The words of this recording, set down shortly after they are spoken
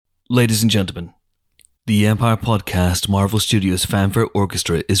Ladies and gentlemen, the Empire Podcast Marvel Studios Fanfare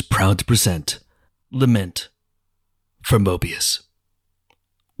Orchestra is proud to present Lament for Mobius.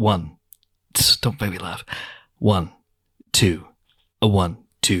 One. Don't make me laugh. 1, 2. 1,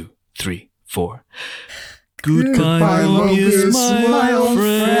 2, 3, 4. Goodbye, Mobius, my old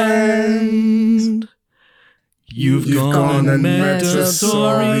friend. You've gone and met a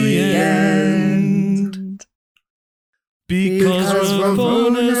sorry end. Because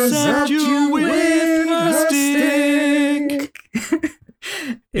Ramona zapped you with her stick.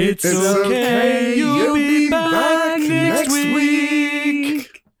 It's okay, you'll be back next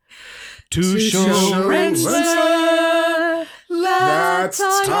week. To show Rensselaer that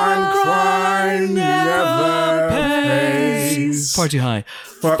time crime never pays. Far too high.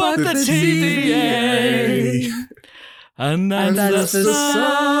 Fuck the TVA. And that's the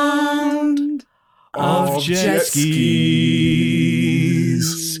sound of jet skis.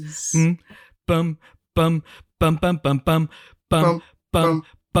 Bum, bum, bum, bum, bum, bum, bum, bum.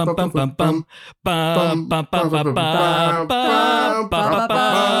 Bum bum bum bum bum bum bum bum bum bum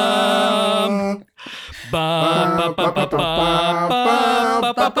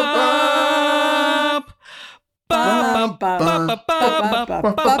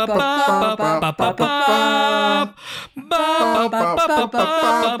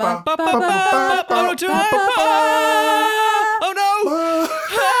oh no!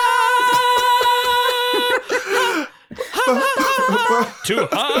 Too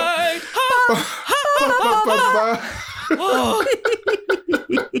high.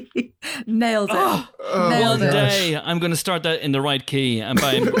 Nailed it. One day I'm going to start that in the right key, and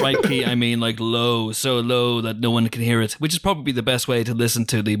by right key I mean like low, so low that no one can hear it, which is probably the best way to listen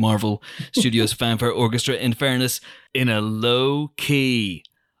to the Marvel Studios Fanfare Orchestra, in fairness, in a low key.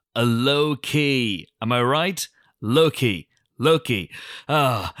 Am I right? Loki.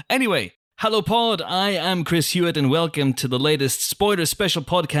 Anyway, hello pod, I am Chris Hewitt and welcome to the latest spoiler special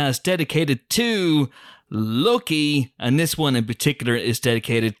podcast dedicated to Loki, and this one in particular is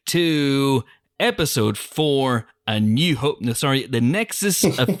dedicated to episode 4, the Nexus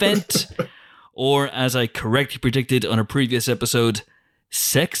event, or as I correctly predicted on a previous episode,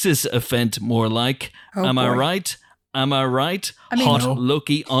 Sexus event more like. Am I right? I mean, hot no.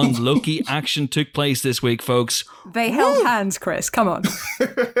 Loki on Loki action took place this week, folks. They held hands, Chris. Come on.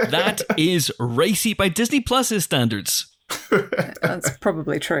 That is racy by Disney Plus's standards. That's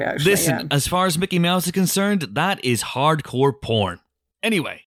probably true, actually. Listen, as far as Mickey Mouse is concerned, that is hardcore porn.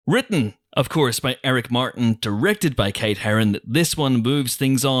 Anyway, written, of course, by Eric Martin, directed by Kate Herron, this one moves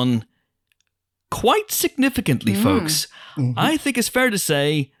things on quite significantly, folks. Mm-hmm. I think it's fair to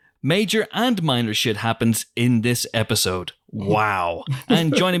say major and minor shit happens in this episode. Wow.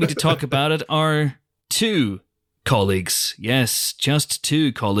 And joining me to talk about it are two colleagues. Yes, just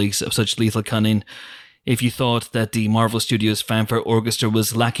two colleagues of such lethal cunning. If you thought that the Marvel Studios Fanfare Orchestra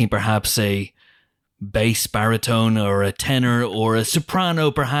was lacking perhaps a bass baritone or a tenor or a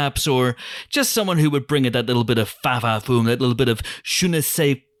soprano perhaps, or just someone who would bring it that little bit of fa-fa-foom, that little bit of je ne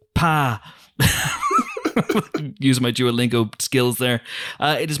sais pas. Use my Duolingo skills there.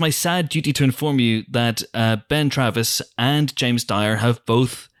 It is my sad duty to inform you that Ben Travis and James Dyer have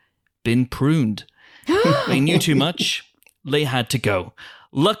both been pruned. They knew too much. They had to go.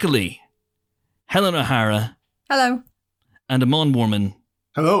 Luckily, Helen O'Hara. Hello. And Amon Warmann.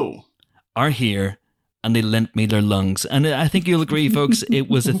 Hello. Are here, and they lent me their lungs. And I think you'll agree, folks, it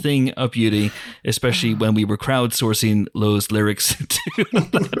was a thing of beauty, especially when we were crowdsourcing those lyrics to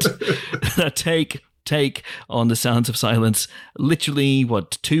that take on the Sounds of Silence. Literally,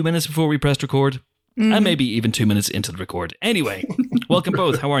 2 minutes before we pressed record? And maybe even 2 minutes into the record. Anyway, welcome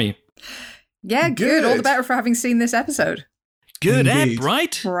both. How are you? Yeah, good. All the better for having seen this episode. Good ep,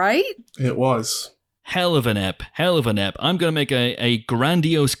 right? Right? It was. Hell of an ep. I'm going to make a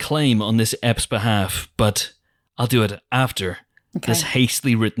grandiose claim on this ep's behalf, but I'll do it after this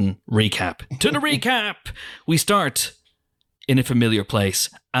hastily written recap. To the recap! We start in a familiar place.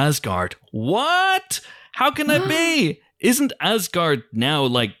 Asgard. What? How can that be? Isn't Asgard now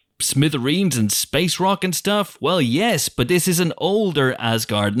like smithereens and space rock and stuff? Well, yes, but this is an older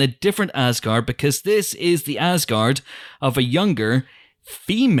Asgard and a different Asgard, because this is the Asgard of a younger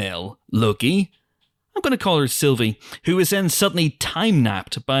female Loki. I'm going to call her Sylvie, who is then suddenly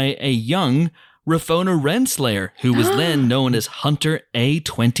time-napped by a young Ravonna Renslayer, who was then known as Hunter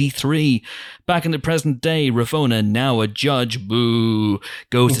A23. Back in the present day, Ravonna, now a judge,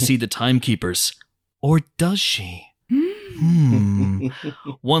 goes to see the timekeepers. Or does she?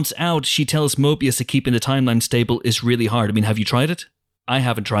 Once out, she tells Mobius that keeping the timeline stable is really hard. I mean, have you tried it? I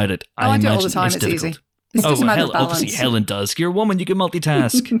haven't tried it. I do it all the time. It's easy. It's just a matter of balance. Obviously Helen does. You're a woman, you can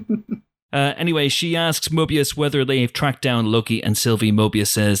multitask. Anyway, she asks Mobius whether they've tracked down Loki and Sylvie. Mobius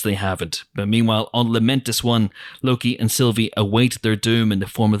says they haven't. But meanwhile, on Lamentus 1, Loki and Sylvie await their doom in the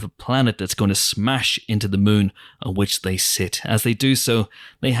form of a planet that's going to smash into the moon on which they sit. As they do so,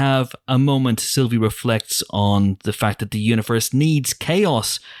 they have a moment. Sylvie reflects on the fact that the universe needs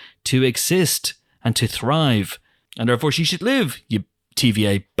chaos to exist and to thrive, and therefore she should live, you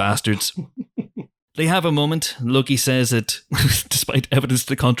TVA bastards. They have a moment. Loki says that, despite evidence to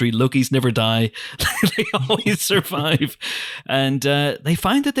the contrary, Lokis never die. They always survive. And they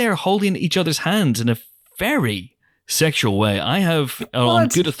find that they are holding each other's hands in a very sexual way. I have on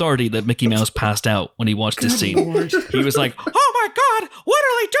good authority that Mickey Mouse passed out when he watched this scene. He was like, oh my God, what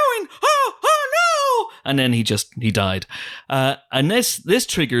are they doing? Oh no! And then he died. And this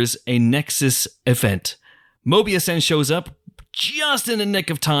triggers a Nexus event. Mobius then shows up, just in the nick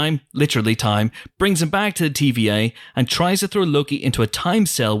of time, literally time, brings him back to the TVA and tries to throw Loki into a time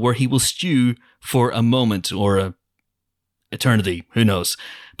cell where he will stew for a moment or a eternity, who knows.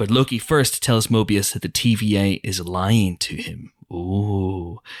 But Loki first tells Mobius that the TVA is lying to him.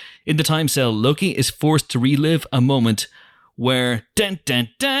 Ooh. In the time cell, Loki is forced to relive a moment where an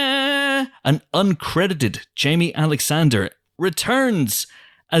uncredited Jamie Alexander returns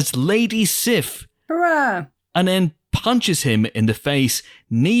as Lady Sif. Hurrah! And then punches him in the face,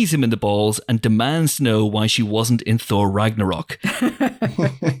 knees him in the balls, and demands to know why she wasn't in Thor Ragnarok.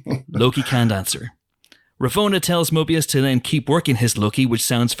 Loki can't answer. Ravonna tells Mobius to then keep working his Loki, which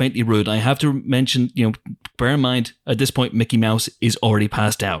sounds faintly rude. I have to mention, bear in mind, at this point, Mickey Mouse is already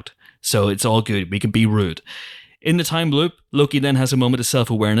passed out. So it's all good. We can be rude. In the time loop, Loki then has a moment of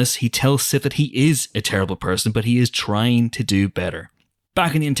self-awareness. He tells Sif that he is a terrible person, but he is trying to do better.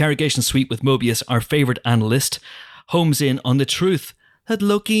 Back in the interrogation suite with Mobius, our favourite analyst homes in on the truth that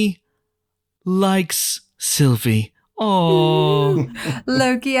Loki likes Sylvie. Oh,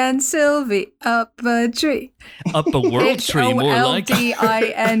 Loki and Sylvie up a tree. Up a world tree, more like.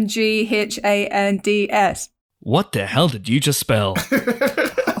 HOLDINGHANDS. What the hell did you just spell?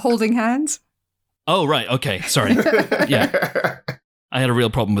 Holding hands? Oh, right. Okay. Sorry. Yeah. I had a real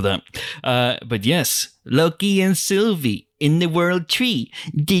problem with that. But yes, Loki and Sylvie in the world tree.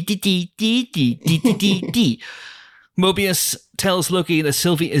 D. Mobius tells Loki that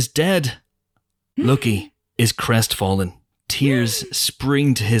Sylvie is dead. Loki is crestfallen. Tears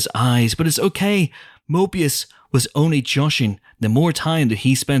spring to his eyes, but it's okay. Mobius was only joshing. The more time that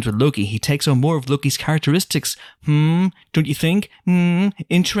he spent with Loki, he takes on more of Loki's characteristics. Don't you think?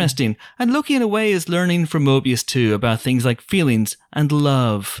 Interesting. And Loki in a way is learning from Mobius too about things like feelings and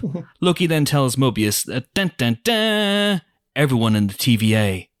love. Loki then tells Mobius that everyone in the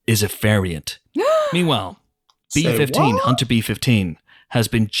TVA is a variant. Meanwhile, B-15, Hunter B-15, has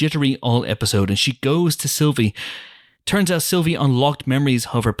been jittery all episode, and she goes to Sylvie. Turns out Sylvie unlocked memories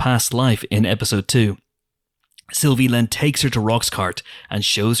of her past life in episode 2. Sylvie then takes her to Roxcart and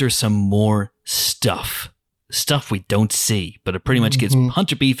shows her some more stuff. Stuff we don't see, but it pretty much gets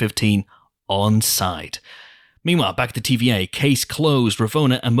Hunter B-15 on side. Meanwhile, back at the TVA, case closed.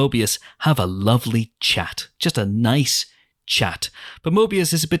 Ravonna and Mobius have a lovely chat. Just a nice chat. But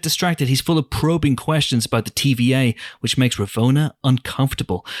Mobius is a bit distracted. He's full of probing questions about the TVA, which makes Ravonna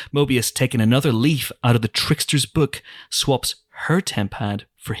uncomfortable. Mobius, taking another leaf out of the trickster's book, swaps her tempad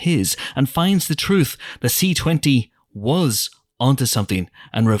for his and finds the truth. The C-20 was onto something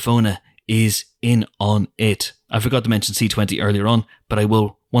and Ravonna is in on it. I forgot to mention C-20 earlier on, but I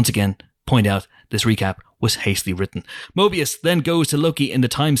will once again point out this recap was hastily written. Mobius then goes to Loki in the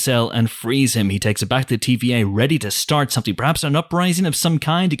time cell and frees him. He takes it back to the TVA, ready to start something, perhaps an uprising of some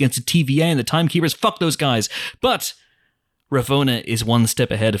kind against the TVA and the Timekeepers. Fuck those guys. But Ravonna is one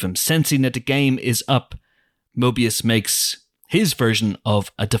step ahead of him. Sensing that the game is up, Mobius makes his version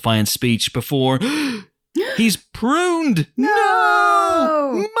of a defiant speech before he's pruned.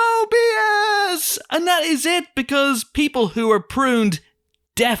 No! Mobius! And that is it, because people who are pruned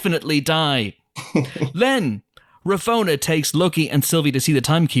definitely die. Then Ravonna takes Loki and Sylvie to see the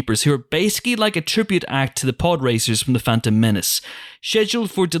Timekeepers, who are basically like a tribute act to the pod racers from the Phantom Menace.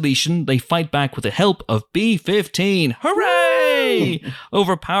 Scheduled for deletion, they fight back with the help of B-15. Hooray!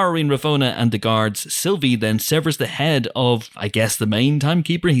 Overpowering Ravonna and the guards, Sylvie then severs the head of, I guess, the main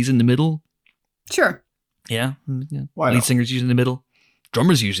Timekeeper. He's in the middle. Sure. Yeah. Why Lead not? singer's usually in the middle.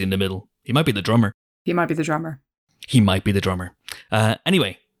 Drummer's usually in the middle. He might be the drummer. He might be the drummer.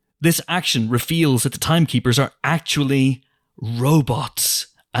 Anyway, this action reveals that the Timekeepers are actually robots,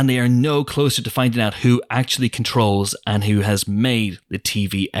 and they are no closer to finding out who actually controls and who has made the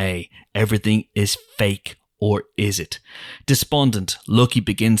TVA. Everything is fake or is it? Despondent, Loki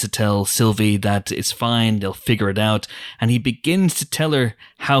begins to tell Sylvie that it's fine, they'll figure it out, and he begins to tell her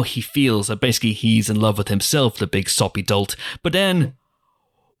how he feels, that basically he's in love with himself, the big soppy dolt. But then,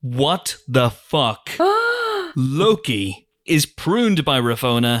 what the fuck? Loki is pruned by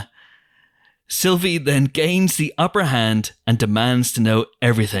Ravonna. Sylvie then gains the upper hand and demands to know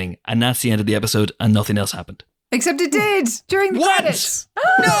everything, and that's the end of the episode, and nothing else happened. Except it did during the credits.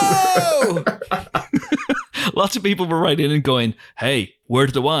 No! Lots of people were writing in and going, hey, word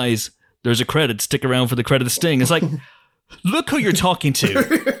to the wise, there's a credit, stick around for the credit sting. It's like, look who you're talking to.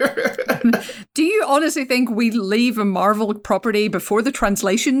 Do you honestly think we leave a Marvel property before the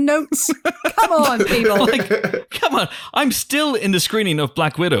translation notes? Come on, people. Come on. I'm still in the screening of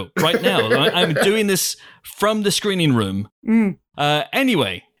Black Widow right now. I'm doing this from the screening room.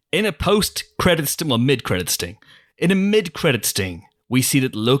 Anyway, in a post-credit sting, well, mid-credit sting. In a mid-credit sting, we see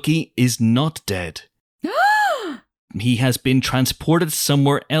that Loki is not dead. He has been transported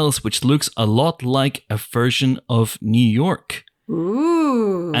somewhere else, which looks a lot like a version of New York.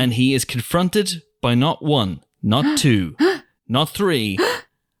 Ooh. And he is confronted by not one, not two, not three,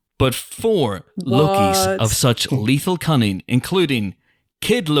 but four Lokis of such lethal cunning, including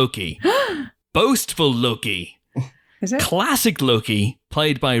Kid Loki, Boastful Loki, Is it? Classic Loki,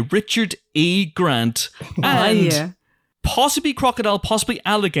 played by Richard E. Grant, and possibly Crocodile, possibly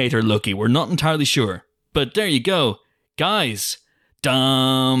Alligator Loki. We're not entirely sure. But there you go. Guys,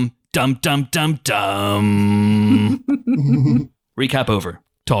 dum, dum, dum, dum, dum. Recap over.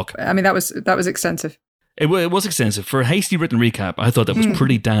 Talk. I mean, that was extensive. It was extensive. For a hasty written recap, I thought that was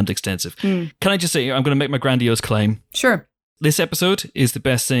pretty damned extensive. Can I just say, I'm going to make my grandiose claim. Sure. This episode is the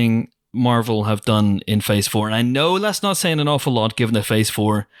best thing Marvel have done in Phase 4. And I know that's not saying an awful lot, given that Phase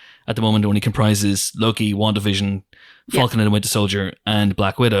 4 at the moment only comprises Loki, WandaVision, Falcon and the Winter Soldier, and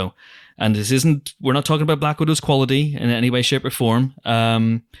Black Widow. And we're not talking about Black Widow's quality in any way, shape, or form.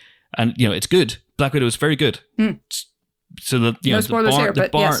 And, it's good. Black Widow is very good. So no spoilers here,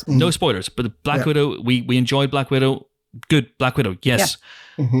 but yes. No spoilers. But the Black Widow, we enjoyed Black Widow. Good Black Widow, yes.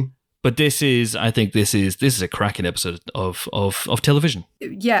 Yeah. But this is a cracking episode of television.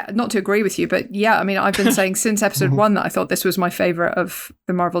 Yeah, not to agree with you, but yeah, I mean, I've been saying since episode 1 that I thought this was my favorite of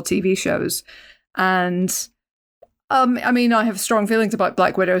the Marvel TV shows. And I mean, I have strong feelings about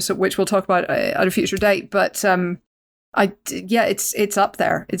Black Widow, which we'll talk about at a future date, but it's up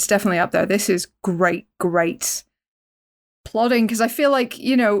there. It's definitely up there. This is great plotting, because I feel like,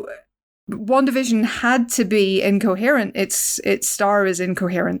 WandaVision had to be incoherent. Its star is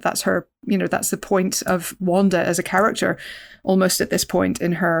incoherent. That's her, that's the point of Wanda as a character, almost at this point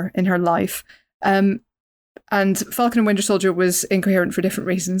in her life. And Falcon and Winter Soldier was incoherent for different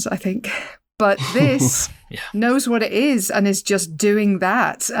reasons, I think. But this knows what it is and is just doing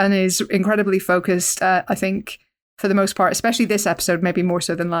that and is incredibly focused, I think, for the most part, especially this episode, maybe more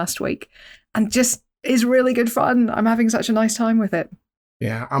so than last week, and just is really good fun. I'm having such a nice time with it.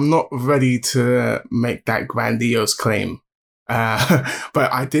 Yeah, I'm not ready to make that grandiose claim.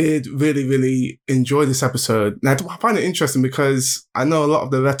 But I did really, really enjoy this episode. Now, I find it interesting because I know a lot of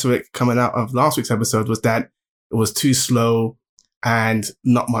the rhetoric coming out of last week's episode was that it was too slow and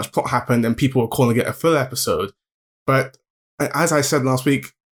not much plot happened and people were calling it a filler episode. But as I said last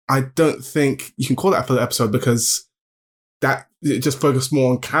week, I don't think you can call that a filler episode because that it just focused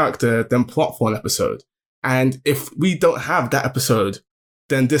more on character than plot for an episode. And if we don't have that episode,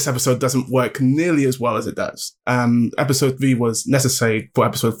 then this episode doesn't work nearly as well as it does. Episode 3 was necessary for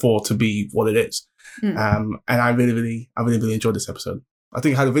episode 4 to be what it is. And I really enjoyed this episode. I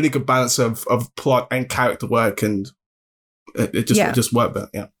think it had a really good balance of plot and character work, and it just worked. But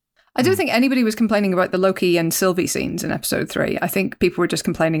yeah, I don't think anybody was complaining about the Loki and Sylvie scenes in episode 3. I think people were just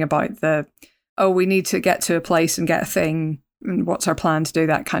complaining about we need to get to a place and get a thing, and what's our plan to do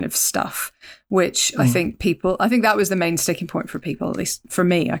that kind of stuff, which I think that was the main sticking point for people, at least for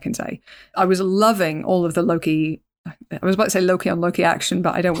me, I can say. I was loving all of the Loki. I was about to say Loki on Loki action,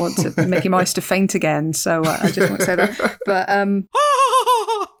 but I don't want to Mickey Mouse to faint again, so I just won't say that. But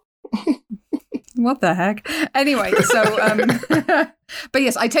what the heck? Anyway, so but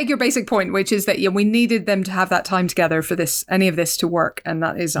yes, I take your basic point, which is that we needed them to have that time together for any of this to work, and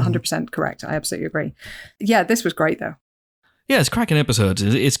that is 100% correct. I absolutely agree. Yeah, this was great though. Yeah, it's a cracking episode.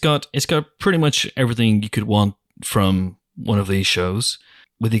 It's got pretty much everything you could want from one of these shows,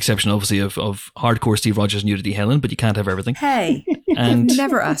 with the exception, obviously, of hardcore Steve Rogers nudity Helen, but you can't have everything. Hey, and I've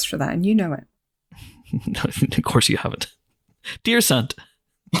never asked for that, and you know it. No, of course you haven't. Dear Sant.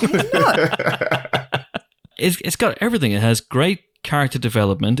 It's got everything. It has great character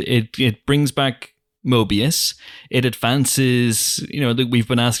development. It brings back Mobius. It advances, we've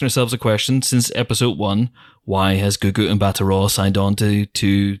been asking ourselves a question since episode 1. Why has Gugu Mbatha-Raw signed on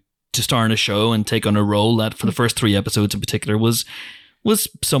to star in a show and take on a role that for the first 3 episodes in particular was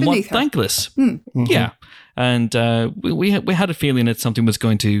somewhat thankless? Mm-hmm. Yeah. And we had a feeling that something was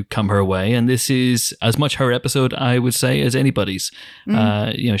going to come her way, and this is as much her episode, I would say, as anybody's.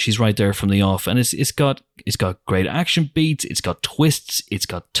 She's right there from the off, and it's got great action beats, it's got twists, it's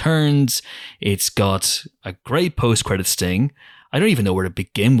got turns, it's got a great post-credit sting. I don't even know where to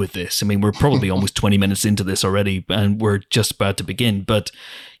begin with this. I mean, we're probably almost 20 minutes into this already, and we're just about to begin. But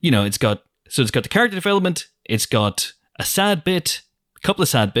it's got the character development, it's got a sad bit, a couple of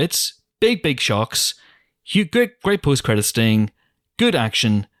sad bits, big shocks. Great post-credit sting, good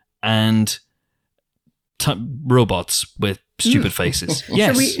action, and robots with stupid faces.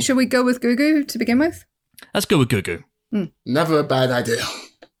 Yes. Should we go with Gugu to begin with? Let's go with Gugu. Never a bad idea.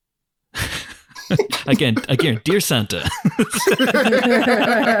 Again, dear Santa.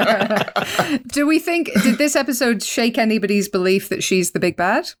 Did this episode shake anybody's belief that she's the big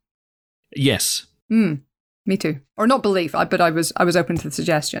bad? Yes. Me too. Or not belief, but I was open to the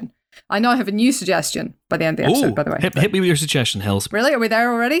suggestion. I know I have a new suggestion by the end of the episode, by the way. Hit me with your suggestion, Hells. Really? Are we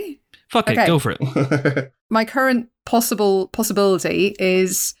there already? Fuck it, go for it. My current possibility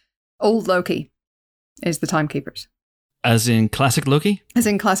is old Loki is the Timekeepers. As in classic Loki? As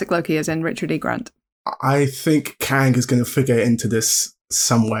in classic Loki, as in Richard E. Grant. I think Kang is going to figure into this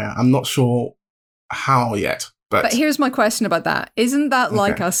somewhere. I'm not sure how yet. But here's my question about that. Isn't that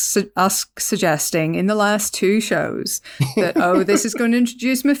like us suggesting in the last 2 shows that, this is going to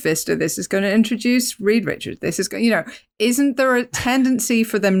introduce Mephisto, this is going to introduce Reed Richards, this is going, isn't there a tendency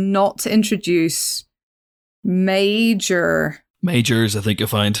for them not to introduce majors, I think you'll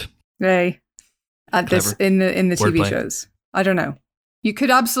find. At this in the TV shows? I don't know. You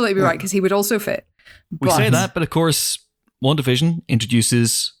could absolutely be right, because he would also fit. We say that, but of course, WandaVision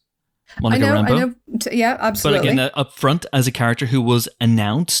introduces Monica Rambeau. I know. Yeah, absolutely. But again, up front as a character who was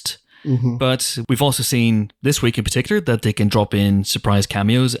announced. Mm-hmm. But we've also seen this week in particular that they can drop in surprise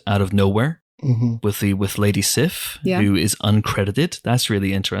cameos out of nowhere with Lady Sif, who is uncredited. That's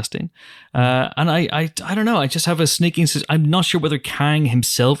really interesting. And I don't know. I just have a sneaking. I'm not sure whether Kang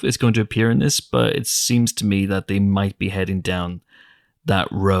himself is going to appear in this, but it seems to me that they might be heading down that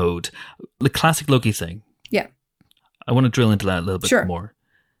road. The classic Loki thing. Yeah. I want to drill into that a little bit more.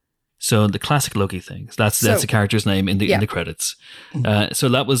 So the classic Loki thing, that's the character's name in the credits. So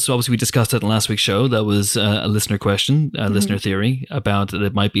that was, obviously we discussed it in last week's show. That was a listener question, a listener theory about that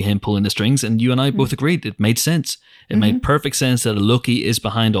it might be him pulling the strings. And you and I both agreed it made sense. It made perfect sense that Loki is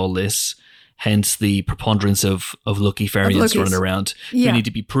behind all this. Hence the preponderance of Loki variants running around who need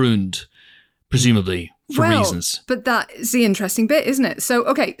to be pruned, presumably, for reasons. But that is the interesting bit, isn't it? So,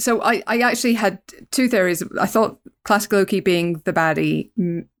 I actually had 2 theories. I thought classic Loki being the baddie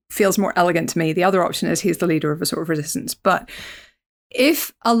feels more elegant to me. The other option is he's the leader of a sort of resistance. But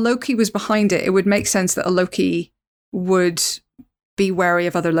if a Loki was behind it, it would make sense that a Loki would be wary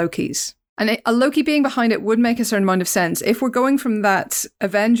of other Lokis. And a Loki being behind it would make a certain amount of sense. If we're going from that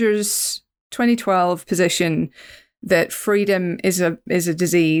Avengers 2012 position that freedom is a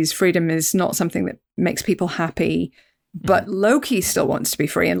disease, freedom is not something that makes people happy, but Loki still wants to be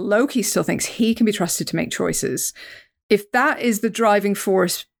free, and Loki still thinks he can be trusted to make choices. If that is the driving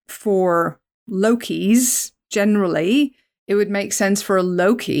force for Lokis, generally, it would make sense for a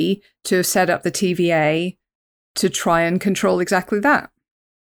Loki to set up the TVA to try and control exactly that.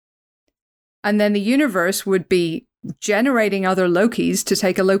 And then the universe would be generating other Lokis to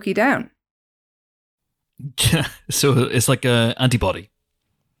take a Loki down. So it's like an antibody.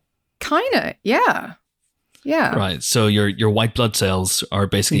 Kinda, yeah. Yeah. Right. So your white blood cells are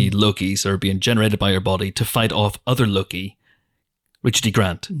basically Lokis that are being generated by your body to fight off other Loki. Richard E.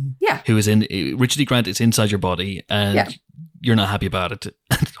 Grant. Yeah. Richard E. Grant is inside your body and you're not happy about it.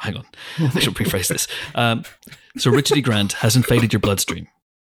 Hang on. I should rephrase this. So Richard E. Grant has invaded your bloodstream.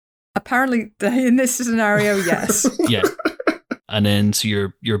 Apparently in this scenario, yes. Yeah. And then so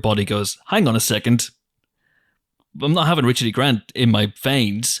your body goes, hang on a second. I'm not having Richard E. Grant in my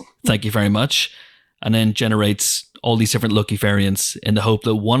veins. Thank you very much. And then generates all these different Loki variants in the hope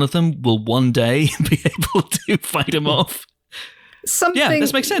that one of them will one day be able to fight him off.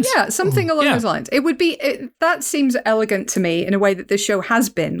 This makes sense. Yeah, something along those lines. It would be, that seems elegant to me in a way that this show has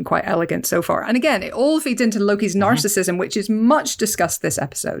been quite elegant so far. And again, it all feeds into Loki's narcissism, which is much discussed this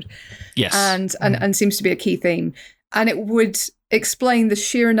episode. Yes. And seems to be a key theme. And it would explain the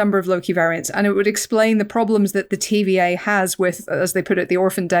sheer number of Loki variants, and it would explain the problems that the TVA has with, as they put it, the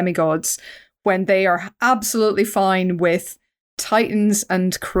orphan demigods, when they are absolutely fine with Titans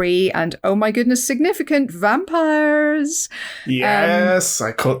and Kree and, oh my goodness, significant vampires. Yes,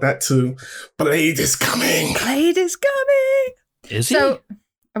 I caught that too. Blade is coming. Blade is coming. Is he? So,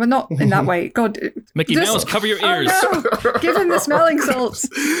 well, not in that way. God. Mickey Mouse, cover your ears. Oh, no. Give him the smelling salts.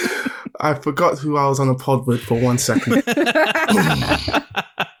 I forgot who I was on a pod with for 1 second.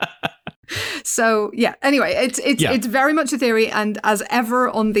 So yeah. Anyway, it's very much a theory, and as ever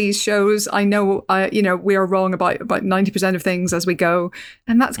on these shows, I know we are wrong about 90% of things as we go,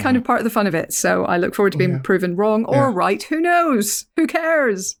 and that's kind of part of the fun of it. So I look forward to being proven wrong or right. Who knows? Who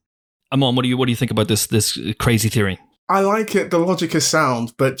cares? Amon, what do you think about this crazy theory? I like it. The logic is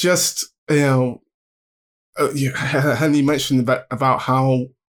sound, but just Henry mentioned about how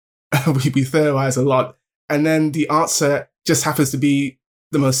we theorize a lot, and then the answer just happens to be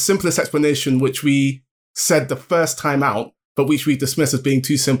the most simplest explanation, which we said the first time out, but which we dismissed as being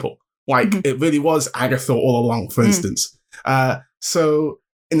too simple. Like, it really was Agatha all along, for instance. So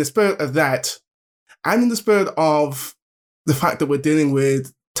in the spirit of that, and in the spirit of the fact that we're dealing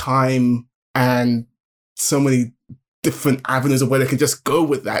with time and so many different avenues of where they can just go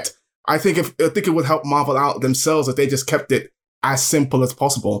with that, I think it would help Marvel out themselves if they just kept it as simple as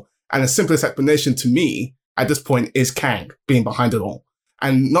possible. And the simplest explanation to me at this point is Kang being behind it all.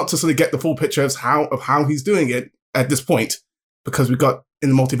 And not to sort of get the full picture of how he's doing it at this point, because we've got in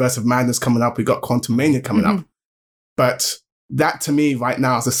the Multiverse of Madness coming up, we've got Quantum Mania coming up. But that to me right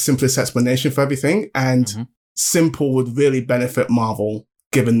now is the simplest explanation for everything. And simple would really benefit Marvel,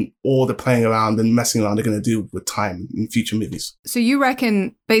 given all the playing around and messing around they're going to do with time in future movies. So you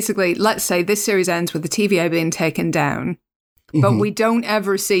reckon, basically, let's say this series ends with the TVA being taken down, but we don't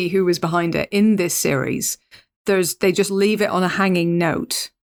ever see who was behind it in this series. They just leave it on a hanging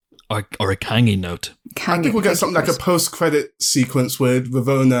note. Or a hanging note. I think we'll get something like a post-credit sequence with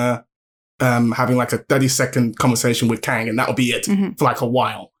Ravonna having like a 30-second conversation with Kang, and that'll be it for like a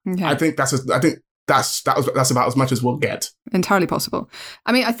while. Okay. I think that's about as much as we'll get. Entirely possible.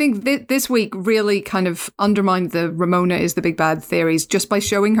 I mean, I think this week really kind of undermined the Ramona is the big bad theories just by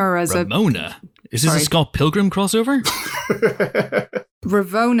showing her as Ramona? Is this a Scott Pilgrim crossover?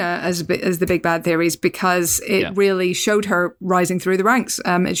 Ravonna as the big bad theories, because it really showed her rising through the ranks.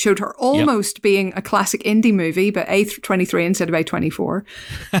 It showed her almost being a classic indie movie, but A23 instead of A24.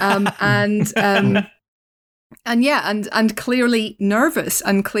 And clearly nervous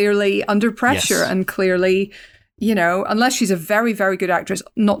and clearly under pressure and clearly, unless she's a very, very good actress,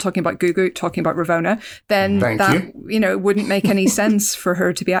 not talking about Gugu, talking about Ravonna, then it wouldn't make any sense for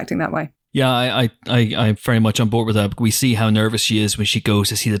her to be acting that way. Yeah, I'm very much on board with that. We see how nervous she is when she goes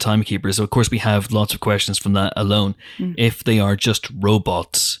to see the timekeeper. So, of course, we have lots of questions from that alone. If they are just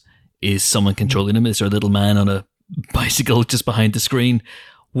robots, is someone controlling them? Is there a little man on a bicycle just behind the screen?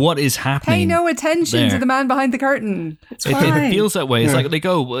 What is happening? Pay no attention to the man behind the curtain. It's fine. It feels that way. It's like they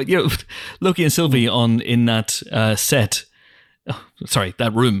go, Loki and Sylvie in that set. Oh, sorry,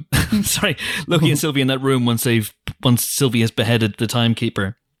 that room. Loki and Sylvie in that room once Sylvie has beheaded the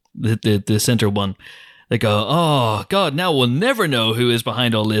timekeeper. The center one. They go, oh God, now we'll never know who is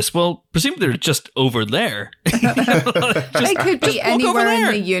behind all this. Well, presumably they're just over there. They could be anywhere in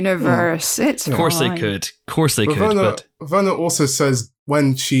the universe. It's of course fine. They could. Of course they could. Ravonna also says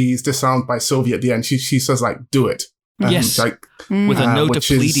when she's disarmed by Sylvie at the end, she says like, "Do it." Yes, with a note of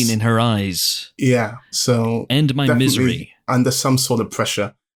pleading in her eyes. Yeah, so end my misery. Under some sort of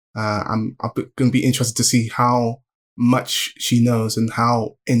pressure, I'm going to be interested to see how much she knows and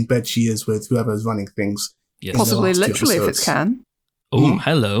how in bed she is with whoever is running things. Yes. Possibly literally if it's can. Oh,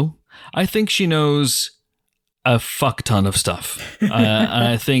 hello. I think she knows a fuck ton of stuff. And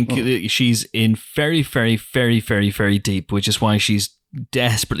I think she's in very, very, very, very, very deep, which is why she's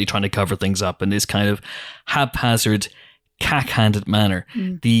desperately trying to cover things up in this kind of haphazard, cack-handed manner.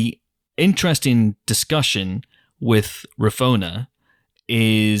 The interesting discussion with Ravonna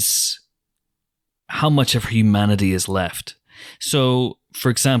is how much of her humanity is left. So, for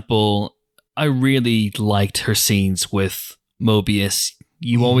example, I really liked her scenes with Mobius.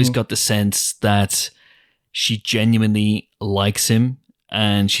 You always got the sense that she genuinely likes him,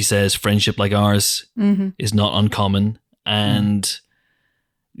 and she says friendship like ours is not uncommon. And,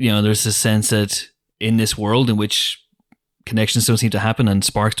 there's a sense that in this world in which connections don't seem to happen and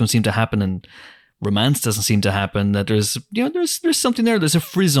sparks don't seem to happen and romance doesn't seem to happen, that there's something there. There's a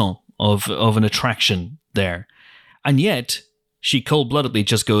frisson of an attraction there. And yet she cold-bloodedly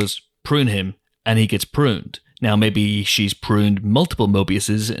just goes, prune him, and he gets pruned. Now, maybe she's pruned multiple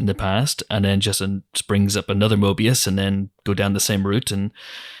Mobiuses in the past and then just springs up another Mobius and then go down the same route, and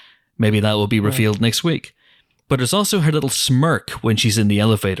maybe that will be revealed next week. But there's also her little smirk when she's in the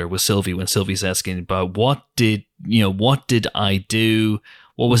elevator with Sylvie, when Sylvie's asking about what did I do?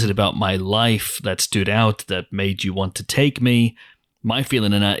 What was it about my life that stood out that made you want to take me? My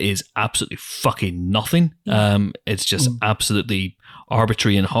feeling in that is absolutely fucking nothing. It's just absolutely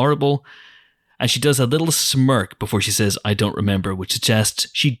arbitrary and horrible. And she does a little smirk before she says, I don't remember, which suggests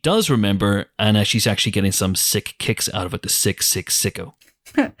she does remember, and she's actually getting some sick kicks out of it, the sick sicko.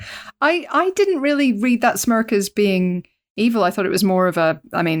 I didn't really read that smirk as being evil. I thought it was more of I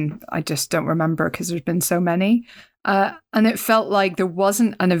just don't remember because there's been so many. And it felt like there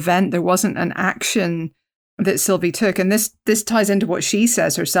wasn't an event, there wasn't an action that Sylvie took. And this ties into what she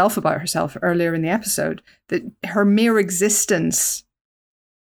says herself about herself earlier in the episode, that her mere existence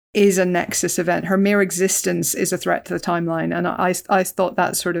is a Nexus event. Her mere existence is a threat to the timeline. And I thought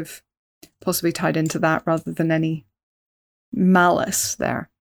that sort of possibly tied into that rather than any malice there.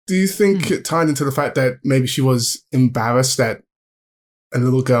 Do you think it tied into the fact that maybe she was embarrassed that a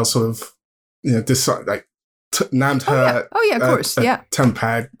little girl sort of, named her of course,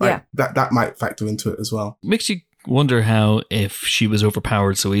 tempad? That might factor into it as well. Makes you wonder how, if she was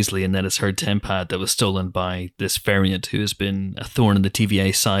overpowered so easily and then it's her tempad that was stolen by this variant who has been a thorn in the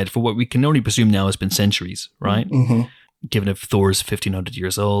TVA side for what we can only presume now has been centuries, right? Mm-hmm. Given if Thor's 1,500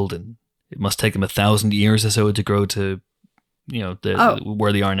 years old and it must take them 1,000 years or so to grow to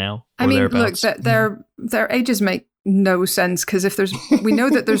where they are now. I mean, look, their ages make no sense because we know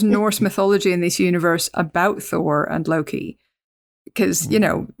that there's Norse mythology in this universe about Thor and Loki, because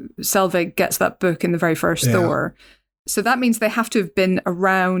Selvig gets that book in the very first Thor, so that means they have to have been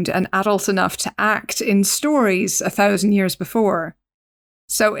around and adult enough to act in stories 1,000 years before.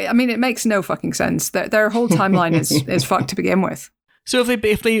 So I mean, it makes no fucking sense. Their whole timeline is fucked to begin with. So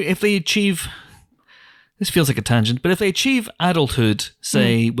if they achieve. This feels like a tangent, but if they achieve adulthood,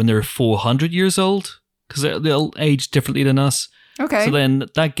 say, when they're 400 years old, because they'll age differently than us. Okay. So then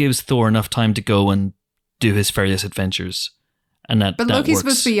that gives Thor enough time to go and do his various adventures. And that Loki's works.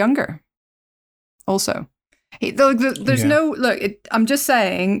 supposed to be younger. Also. I'm just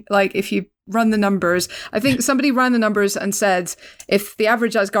saying, like, if you run the numbers, I think somebody ran the numbers and said, if the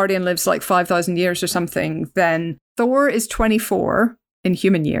average Asgardian lives like 5,000 years or something, then Thor is 24 in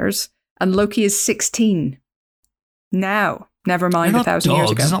human years. And Loki is 16 now. Never mind 1,000 years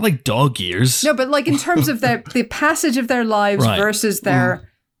ago. It's not like dog years. No, but like in terms of the passage of their lives versus the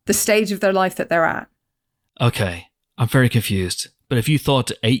stage of their life that they're at. Okay, I'm very confused. But if you thought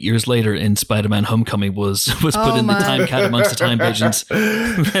 8 years later in Spider-Man Homecoming was put in the time cat amongst the time pigeons,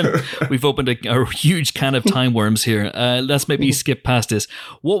 then we've opened a huge can of time worms here. Let's maybe skip past this.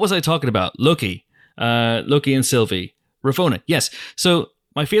 What was I talking about? Loki and Sylvie. Ravonna, yes. So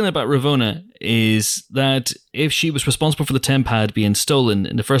my feeling about Ravonna is that if she was responsible for the tempad being stolen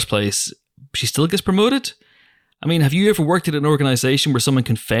in the first place, she still gets promoted? I mean, have you ever worked at an organization where someone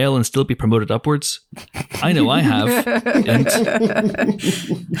can fail and still be promoted upwards? I know I have.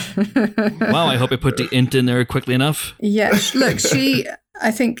 Wow, I hope I put the int in there quickly enough. Yeah, look,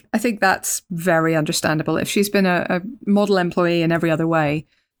 I think that's very understandable. If she's been a model employee in every other way,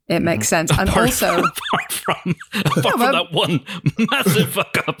 it makes sense. And apart from that one massive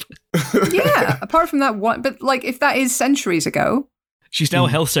fuck up. Yeah, apart from that one. But like, if that is centuries ago. She's now a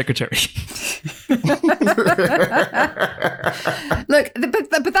health secretary. Look,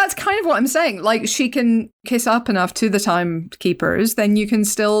 but that's kind of what I'm saying. Like, she can kiss up enough to the timekeepers, then you can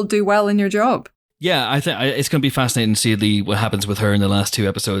still do well in your job. Yeah, I think it's going to be fascinating to see what happens with her in the last two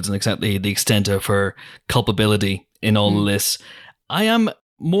episodes and exactly the extent of her culpability in all of this. I am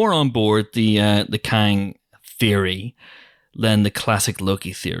more on board the Kang theory than the classic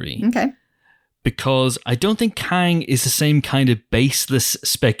Loki theory. Okay. Because I don't think Kang is the same kind of baseless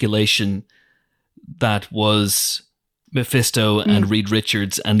speculation that was Mephisto and Reed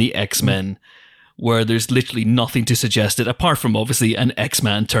Richards and the X-Men, where there's literally nothing to suggest it, apart from obviously an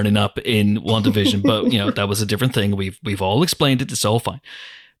X-Man turning up in WandaVision. But, that was a different thing. We've all explained it. It's all fine.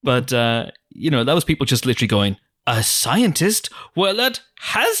 But, that was people just literally going, a scientist? Well, that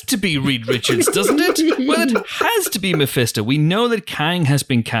has to be Reed Richards, doesn't it? Well, it has to be Mephisto. We know that Kang has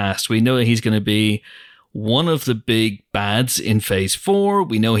been cast. We know that he's going to be one of the big bads in Phase 4.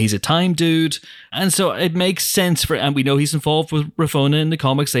 We know he's a time dude. And so it makes sense and we know he's involved with Ravonna in the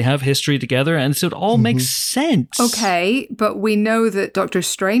comics. They have history together. And so it all makes sense. Okay, but we know that Doctor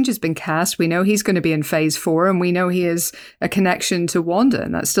Strange has been cast. We know he's going to be in Phase 4. And we know he has a connection to Wanda.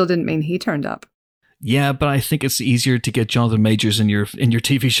 And that still didn't mean he turned up. Yeah, but I think it's easier to get Jonathan Majors in your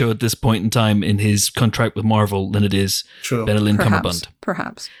TV show at this point in time in his contract with Marvel than it is Benelin Cumberbund.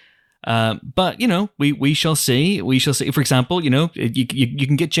 Perhaps. But, we shall see. We shall see. For example, you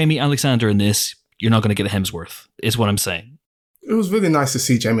can get Jamie Alexander in this. you're not going to get a Hemsworth, is what I'm saying. It was really nice to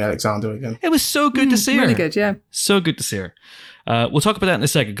see Jamie Alexander again. It was so good to see her. Really good, yeah. So good to see her. We'll talk about that in a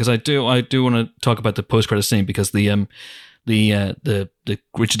second, because I do want to talk about the post-credit scene, because the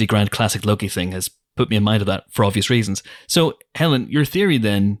Richard D. Grant classic Loki thing has put me in mind of that for obvious reasons. So, Helen, your theory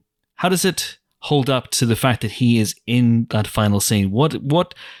then, how does it hold up to the fact that he is in that final scene? What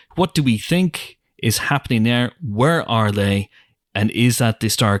do we think is happening there? Where are they? And is that the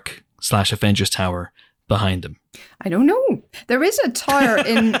Stark/Avengers Tower behind them? I don't know. There is a tower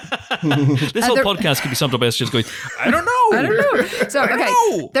in... This whole podcast could be summed up as just going, I don't know. So,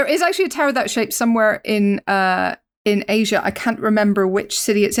 okay, there is actually a tower that shaped somewhere in Asia. I can't remember which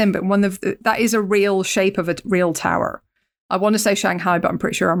city it's in, but that is a real shape of a real tower. I want to say Shanghai, but I'm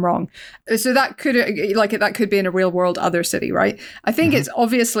pretty sure I'm wrong. So that could be in a real world other city, right? I think it's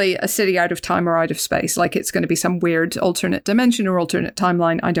obviously a city out of time or out of space. Like it's going to be some weird alternate dimension or alternate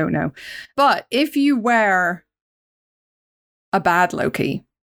timeline. I don't know. But if you were a bad Loki,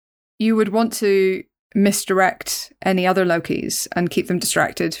 you would want to misdirect any other Lokis and keep them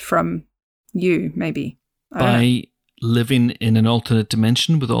distracted from you, maybe. By living in an alternate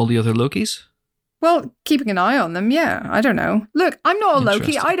dimension with all the other Lokis? Well, keeping an eye on them, yeah. I don't know. Look, I'm not a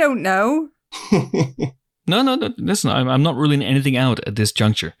Loki. I don't know. No. Listen, I'm not ruling anything out at this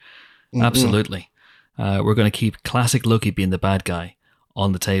juncture. Mm-hmm. Absolutely. We're going to keep classic Loki being the bad guy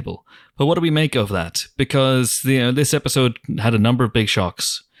on the table. But what do we make of that? Because this episode had a number of big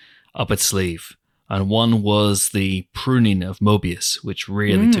shocks up its sleeve. And one was the pruning of Mobius, which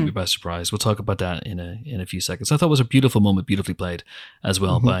really took me by surprise. We'll talk about that in a few seconds. I thought it was a beautiful moment, beautifully played as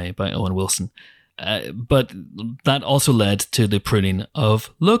well by Owen Wilson. But that also led to the pruning of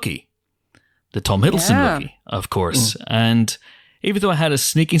Loki, the Tom Hiddleston Loki, of course. And even though I had a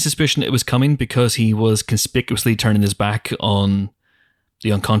sneaking suspicion it was coming because he was conspicuously turning his back on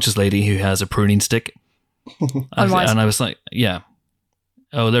the unconscious lady who has a pruning stick. And I was like, yeah.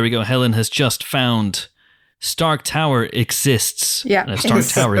 Oh, there we go. Helen has just found Stark Tower exists. Yeah. And if Stark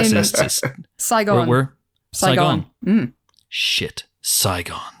Tower exists. Saigon. Where? Saigon. Shit.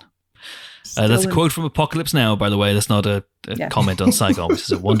 Saigon. That's a quote from Apocalypse Now, by the way. That's not a comment on Saigon, which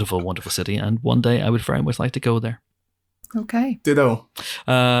is a wonderful, wonderful city. And one day I would very much like to go there. Okay. Ditto.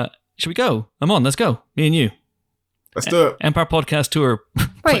 Should we go? Amon, let's go. Me and you. Let's do it. Empire Podcast Tour.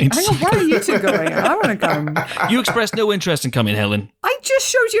 Wait, hang on. Where are you two going? I want to come. You expressed no interest in coming, Helen. I just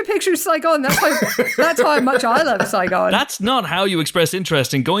showed you a picture of Saigon. That's how much I love Saigon. That's not how you express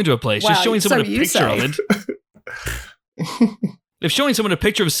interest in going to a place. Just showing someone a picture of it. If showing someone a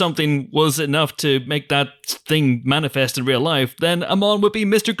picture of something was enough to make that thing manifest in real life, then Amon would be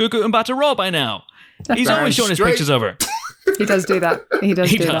Mr. Gugu Mbata Raw by now. He's always showing us pictures of her. He does do that. He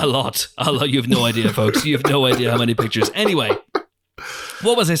does do that. A lot. You have no idea, folks. You have no idea how many pictures. Anyway,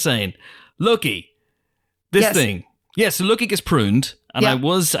 what was I saying? Loki. This thing. Yes, so Loki gets pruned. And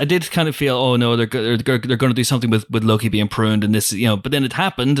I did kind of feel, oh no, they're going to do something with Loki being pruned and this, but then it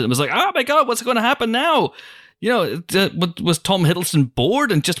happened and it was like, oh my God, what's going to happen now? Was Tom Hiddleston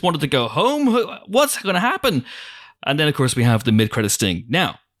bored and just wanted to go home? What's going to happen? And then, of course, we have the mid-credit sting.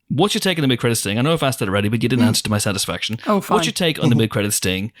 Now, what's your take on the mid-credit sting? I know I've asked that already, but you didn't answer to my satisfaction. Oh, fine. What's your take on the mid-credit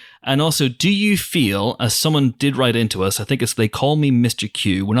sting? And also, do you feel, as someone did write into us, I think it's They Call Me Mr.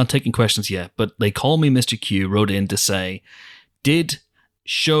 Q. We're not taking questions yet, but They Call Me Mr. Q wrote in to say, did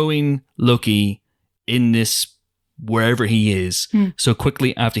showing Loki in this wherever he is so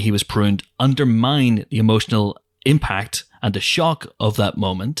quickly after he was pruned undermine the emotional impact and the shock of that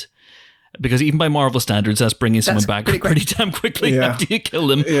moment? Because even by Marvel standards, that's bringing someone back pretty damn quickly after you kill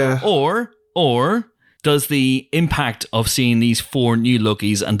them. Yeah. Or does the impact of seeing these 4 new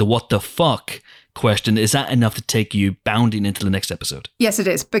Lokis and the what the fuck question, is that enough to take you bounding into the next episode? Yes, it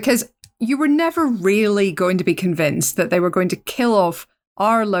is. Because you were never really going to be convinced that they were going to kill off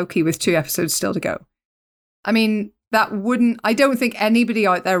our Loki with 2 episodes still to go. I mean, I don't think anybody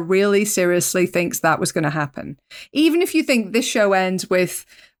out there really seriously thinks that was going to happen. Even if you think this show ends with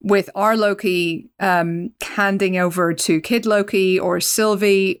our Loki handing over to Kid Loki or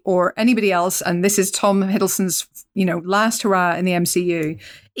Sylvie or anybody else, and this is Tom Hiddleston's, last hurrah in the MCU,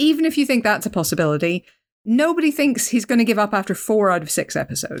 even if you think that's a possibility, nobody thinks he's going to give up after 4 out of 6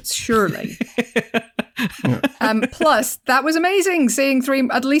 episodes, surely. Plus, that was amazing, seeing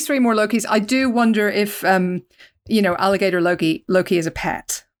at least 3 more Lokis. I do wonder if... alligator Loki is a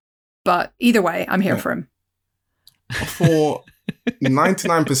pet. But either way, I'm here for him. For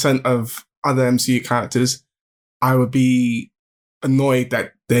 99% of other MCU characters, I would be annoyed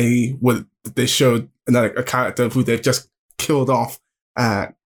that they showed a character who they've just killed off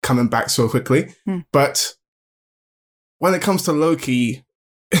coming back so quickly. But when it comes to Loki,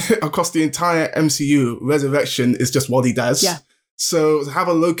 across the entire MCU, resurrection is just what he does. Yeah. So to have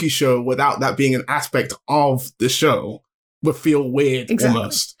a Loki show without that being an aspect of the show would feel weird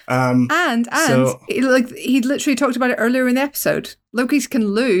almost. He literally talked about it earlier in the episode. Lokis can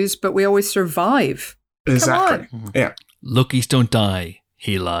lose, but we always survive. Exactly. Come on. Yeah. Lokis don't die,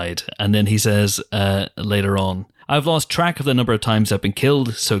 he lied. And then he says later on, I've lost track of the number of times I've been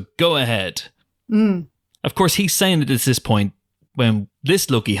killed, so go ahead. Mm. Of course, he's saying it at this point when this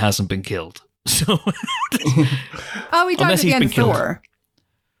Loki hasn't been killed. So, he died at the end of Thor.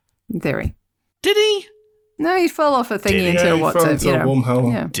 In theory. Did he? No, he fell off a thingy into a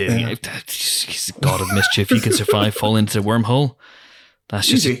wormhole. Yeah. Did he? He's a god of mischief. He can survive, fall into the wormhole. That's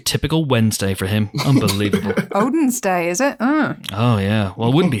just a typical Wednesday for him. Unbelievable. Odin's Day, is it? Oh, yeah. Well,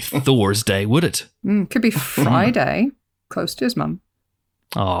 it wouldn't be Thor's Day, would it? Could be Friday, close to his mum.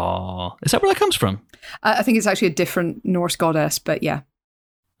 Oh, is that where that comes from? I think it's actually a different Norse goddess, but yeah.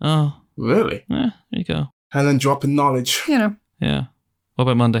 Oh. Really? Yeah, there you go. Helen dropping knowledge. You know. Yeah. What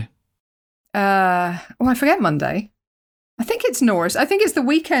about Monday? I forget Monday. I think it's Norse. I think it's the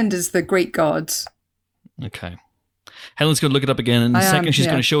weekend is the Greek gods. Okay. Helen's going to look it up again. In a second, she's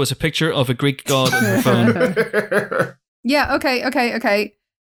going to show us a picture of a Greek god on her phone. Yeah, okay.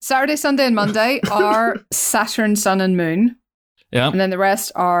 Saturday, Sunday, and Monday are Saturn, Sun, and Moon. Yeah. And then the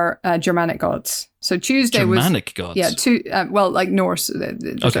rest are Germanic gods. So Tuesday Germanic gods? Yeah, like Norse.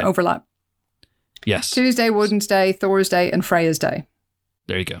 There's an overlap. Yes. Tuesday, Woden's Day, Thor's Day, and Freya's Day.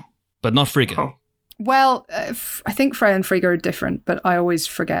 There you go. But not Frigga. Oh. Well, I think Freya and Frigga are different, but I always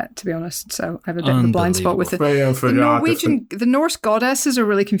forget, to be honest. So I have a bit of a blind spot with it. Freya and Frigga are different. The Norse goddesses are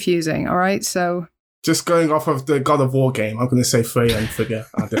really confusing, all right? So just going off of the God of War game, I'm going to say Freya and Frigga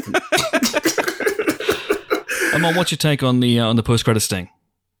are different. Amon, what's your take on the post-credit sting?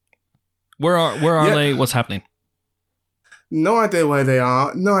 Where are they? What's happening? No idea where they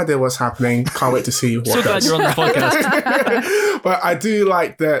are. No idea what's happening. Can't wait to see what So glad you're on the podcast. But I do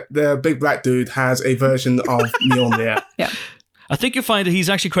like that the big black dude has a version of Mjolnir. Yeah. I think you'll find that he's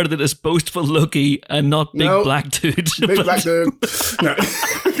actually credited as Boastful Loki and not Big Black Dude. Big Black Dude. No.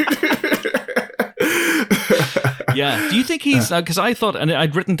 Yeah. Do you think he's... Because I thought, and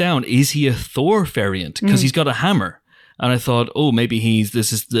I'd written down, is he a Thor variant? Because he's got a hammer. And I thought, maybe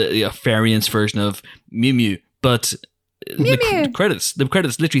this is a variant's version of Mew Mew. But the credits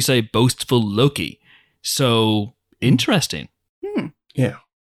literally say Boastful Loki. So, interesting. Yeah.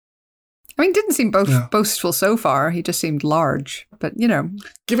 I mean, didn't seem boastful so far. He just seemed large. But,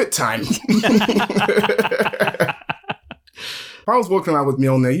 give it time. If I was walking around with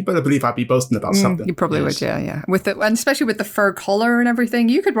Mjolnir, you better believe I'd be boasting about something. You probably would, yeah. And especially with the fur collar and everything,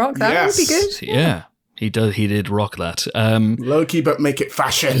 you could rock that. Yes. That would be good. Yeah, he did rock that. Loki, but make it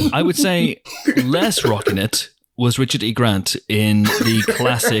fashion. I would say less rocking it was Richard E. Grant in the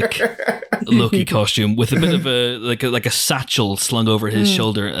classic Loki costume with a bit of a satchel slung over his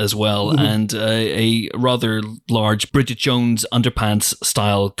shoulder as well, and a rather large Bridget Jones underpants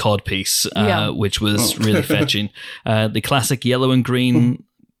style codpiece, which was really fetching. The classic yellow and green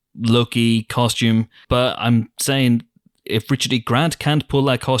Loki costume, but I'm saying if Richard E. Grant can't pull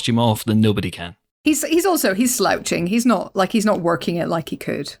that costume off, then nobody can. He's slouching. He's not working it like he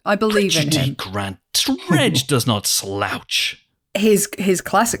could. I believe in him. Richard E. Grant, Reg does not slouch. His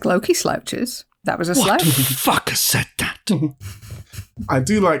classic Loki slouches. That was a slouch. What the fuck said that? I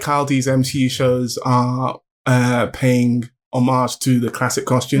do like how these MCU shows are paying homage to the classic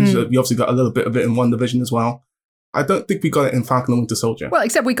costumes. You obviously got a little bit of it in WandaVision as well. I don't think we got it in Falcon and Winter Soldier. Well,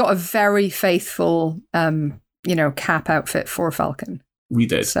 except we got a very faithful, Cap outfit for Falcon. We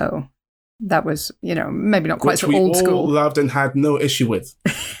did. So that was, maybe not quite so old school. Which we all loved and had no issue with.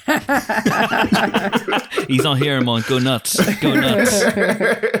 He's not here, Amon. Go nuts. Go nuts.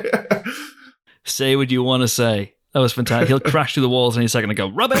 Say what you want to say. That was fantastic. He'll crash through the walls any second and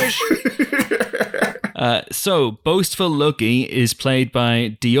go, rubbish! So, Boastful Loki is played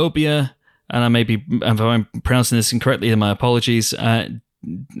by Diobia, and if I'm pronouncing this incorrectly, then my apologies,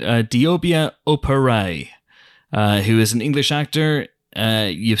 Diobia Operai, who is an English actor.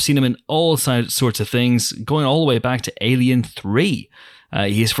 You've seen him in all sorts of things, going all the way back to Alien 3.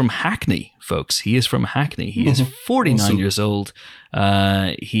 He is from Hackney, folks. He is from Hackney. He is 49 years old.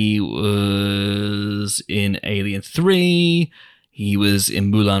 He was in Alien 3. He was in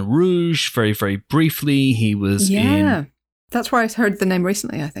Moulin Rouge very, very briefly. He was in... That's where I heard the name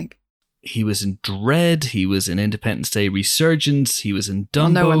recently, I think. He was in Dread. He was in Independence Day Resurgence. He was in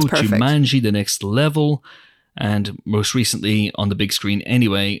Dumbo, Jumanji, The Next Level. And most recently, on the big screen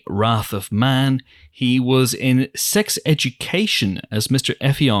anyway, Wrath of Man. He was in Sex Education as Mr.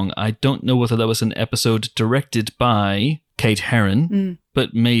 Effiong. I don't know whether that was an episode directed by Kate Herron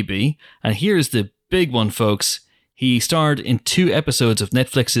but maybe. And here's the big one, folks. He starred in 2 episodes of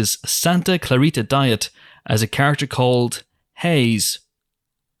Netflix's Santa Clarita Diet as a character called Hayes.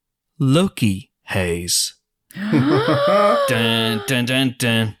 Loki Hayes. Dun, dun, dun,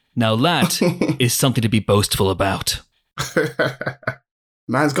 dun. Now that is something to be boastful about.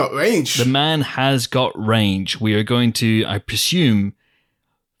 Man's got range. The man has got range. We are going to, I presume,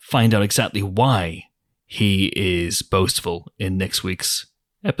 find out exactly why he is boastful in next week's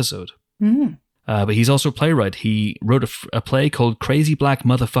episode. Mm. But he's also a playwright. He wrote a play called Crazy Black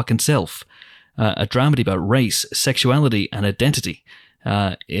Motherfucking Self, a dramedy about race, sexuality, and identity,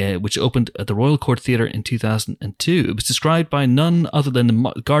 which opened at the Royal Court Theatre in 2002. It was described by none other than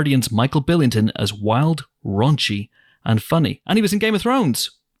the Guardian's Michael Billington as wild, raunchy, and funny. And he was in Game of Thrones.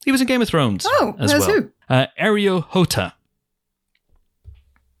 Oh, as well. Who? Ario Hota.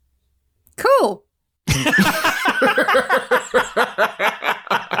 Cool.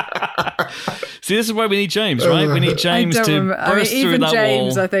 See, this is why we need James, right? We need James to burst through that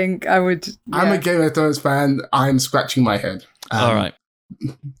James, wall. I think I would. Yeah. I'm a Game of Thrones fan. I'm scratching my head. All right.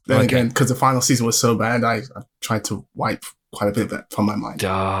 Then again, because the final season was so bad, I tried to wipe quite a bit of that from my mind.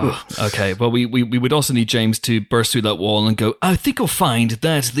 Okay. Well, we would also need James to burst through that wall and go, I think I'll find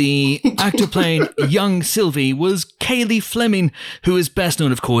that the actor playing young Sylvie was Kaylee Fleming, who is best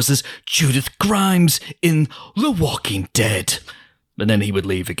known, of course, as Judith Grimes in The Walking Dead. And then he would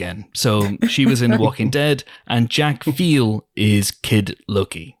leave again. So she was in The Walking Dead, and Jack Field is Kid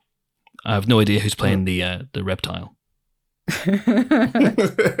Loki. I have no idea who's playing the reptile.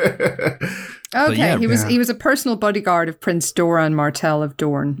 Okay, yeah, he was a personal bodyguard of Prince Doran Martell of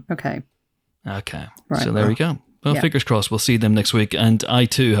Dorne. Okay. Right. So there we go. Well, fingers crossed. We'll see them next week. And I,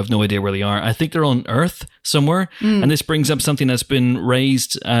 too, have no idea where they are. I think they're on Earth somewhere. And this brings up something that's been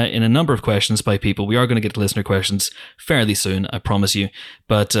raised in a number of questions by people. We are going to get to listener questions fairly soon, I promise you.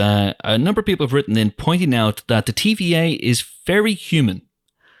 But a number of people have written in pointing out that the TVA is very human.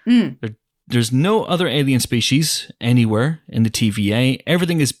 There's no other alien species anywhere in the TVA.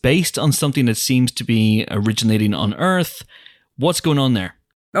 Everything is based on something that seems to be originating on Earth. What's going on there?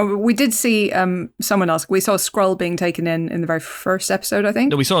 Oh, we did see someone else. We saw a Skrull being taken in the very first episode, I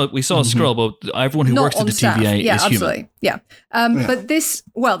think. No, we saw a Skrull, but everyone who works at the TVA is absolutely. human. Yeah, but this,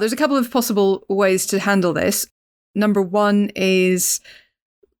 well, there's a couple of possible ways to handle this. Number one is,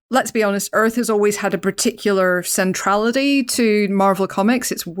 let's be honest, Earth has always had a particular centrality to Marvel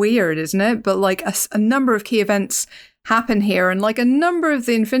Comics. It's weird, isn't it? But like a number of key events happen here, and like a number of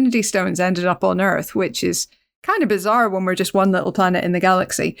the Infinity Stones ended up on Earth, which is kind of bizarre when we're just one little planet in the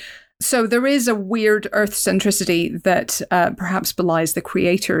galaxy. So there is a weird Earth centricity that perhaps belies the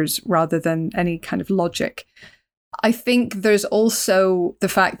creators rather than any kind of logic. I think there's also the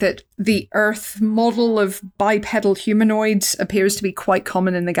fact that the Earth model of bipedal humanoids appears to be quite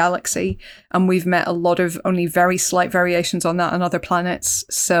common in the galaxy, and we've met a lot of only very slight variations on that on other planets.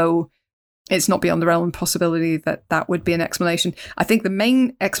 So it's not beyond the realm of possibility that that would be an explanation. I think the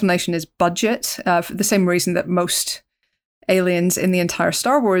main explanation is budget, for the same reason that most aliens in the entire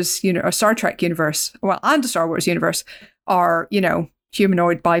Star Wars or Star Trek universe, and the Star Wars universe, are,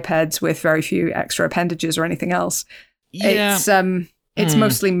 humanoid bipeds with very few extra appendages or anything else. Yeah. It's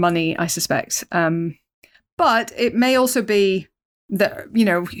mostly money, I suspect. But it may also be that,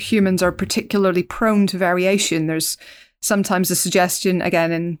 humans are particularly prone to variation. There's sometimes a suggestion,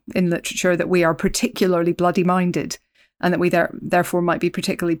 again, in literature, that we are particularly bloody-minded and that we therefore might be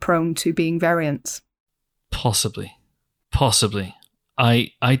particularly prone to being variants. Possibly.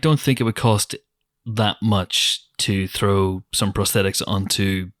 I don't think it would cost that much to throw some prosthetics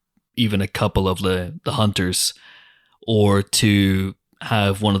onto even a couple of the hunters, or to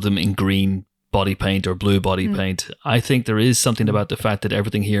have one of them in green body paint or blue body paint. I think there is something about the fact that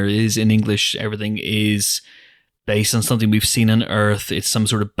everything here is in English. Everything is based on something we've seen on Earth. It's some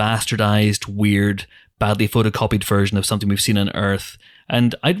sort of bastardized, weird, badly photocopied version of something we've seen on Earth.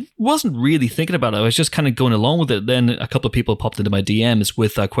 And I wasn't really thinking about it. I was just kind of going along with it. Then a couple of people popped into my DMs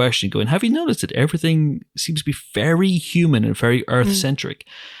with that question going, have you noticed that everything seems to be very human and very Earth-centric?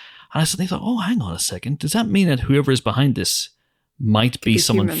 And I suddenly thought, oh, hang on a second. Does that mean that whoever is behind this might be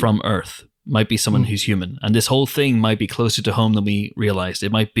someone from Earth? Might be someone who's human? And this whole thing might be closer to home than we realized.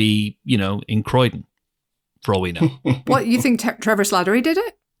 It might be, in Croydon, for all we know. What, you think Trevor Slattery did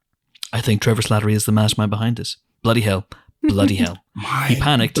it? I think Trevor Slattery is the mastermind behind this. Bloody hell. He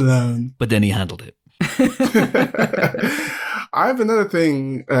panicked, but then he handled it. I have another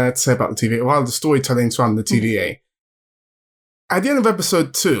thing to say about the TVA. While the storytelling's from the TVA, at the end of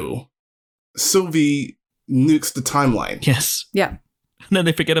episode 2, Sylvie nukes the timeline. Yes. Yeah. And then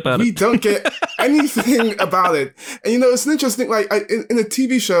they forget about it. We don't get anything about it. And, you know, it's an interesting, like, in a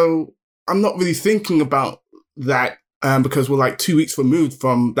TV show, I'm not really thinking about that because we're like 2 weeks removed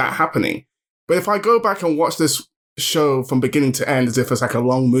from that happening. But if I go back and watch this show from beginning to end as if it's like a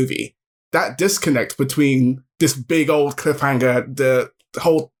long movie, that disconnect between this big old cliffhanger, the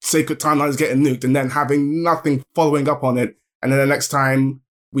whole sacred timeline is getting nuked, and then having nothing following up on it, and then the next time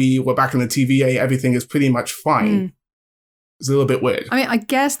we were back in the TVA, everything is pretty much fine. It's a little bit weird. I mean, I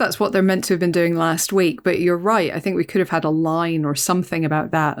guess that's what they're meant to have been doing last week, but you're right. I think we could have had a line or something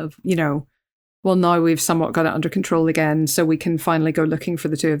about that of, you know, well, now we've somewhat got it under control again, so we can finally go looking for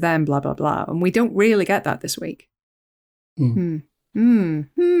the two of them, blah, blah, blah. And we don't really get that this week. Yeah.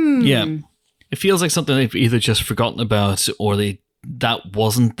 It feels like something they've either just forgotten about or that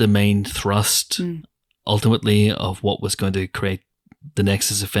wasn't the main thrust, ultimately, of what was going to create the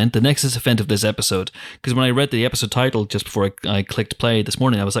Nexus event. The Nexus event of this episode. Because when I read the episode title just before I clicked play this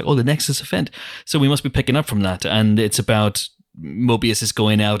morning, I was like, oh, the Nexus event. So we must be picking up from that. And it's about Mobius is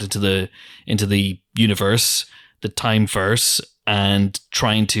going out into the universe, the time-verse, and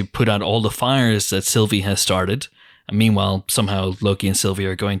trying to put out all the fires that Sylvie has started. And meanwhile, somehow Loki and Sylvie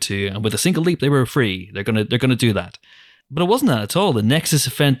are going to, and with a single leap, they were free. They're gonna do that. But it wasn't that at all. The Nexus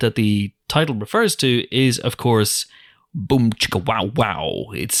event that the title refers to is, of course, boom chicka wow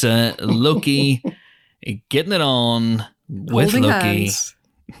wow. It's Loki getting it on with Holding Loki. Hands.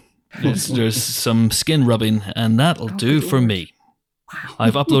 There's some skin rubbing, and that'll do for me. Wow.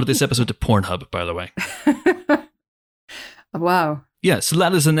 I've uploaded this episode to Pornhub, by the way. Wow. Yeah, so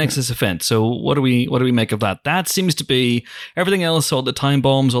that is the Nexus event. So what do we make of that? That seems to be everything else, all the time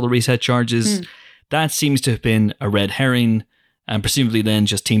bombs, all the reset charges. That seems to have been a red herring, and presumably then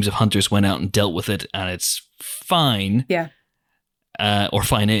just teams of hunters went out and dealt with it, and it's fine. Yeah. Or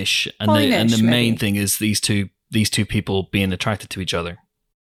fine-ish. And Fine-ish, the main maybe. thing is these two people being attracted to each other.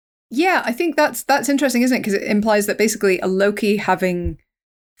 Yeah, I think that's interesting, isn't it? Because it implies that basically a Loki having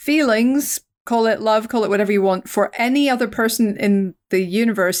feelings, call it love, call it whatever you want, for any other person in the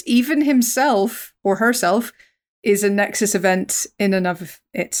universe, even himself or herself, is a Nexus event in and of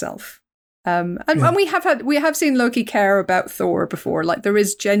itself. And we have seen Loki care about Thor before. Like, there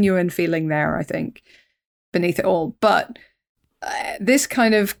is genuine feeling there, I think, beneath it all. But this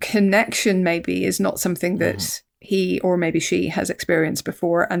kind of connection maybe is not something that he or maybe she has experienced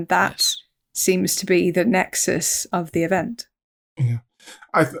before, and that seems to be the nexus of the event. Yeah,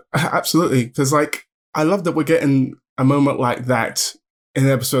 absolutely. Because, like, I love that we're getting a moment like that in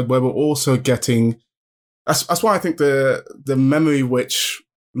an episode where we're also getting. That's why I think the memory which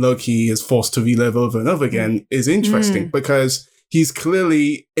Loki is forced to relive over and over again is interesting, because he's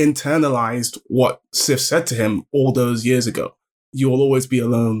clearly internalized what Sif said to him all those years ago. You will always be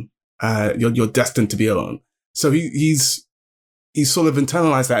alone. You're destined to be alone. So he's sort of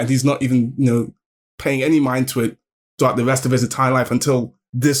internalized that, and he's not even, you know, paying any mind to it throughout the rest of his entire life until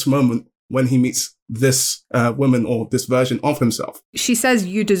this moment when he meets this woman or this version of himself. She says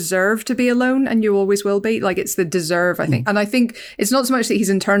you deserve to be alone and you always will be. Like, it's the deserve, I think. And I think it's not so much that he's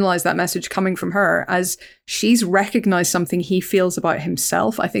internalized that message coming from her as she's recognized something he feels about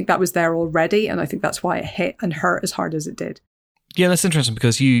himself. I think that was there already, and I think that's why it hit and hurt as hard as it did. Yeah, that's interesting,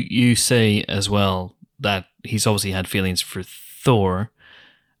 because you say as well that he's obviously had feelings for Thor,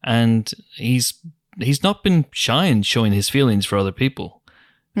 and he's not been shy in showing his feelings for other people.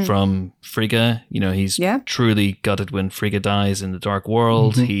 From Frigga, you know, he's truly gutted when Frigga dies in the Dark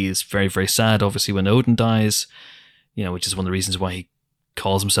World. He's very, very sad, obviously, when Odin dies, you know, which is one of the reasons why he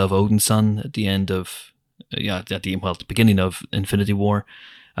calls himself Odin's son at the end of, at the beginning of Infinity War.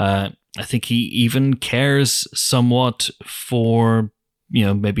 I think he even cares somewhat for, you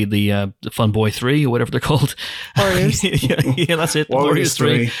know, maybe the Fun Boy 3 or whatever they're called. Warriors. Yeah, that's it. The Warriors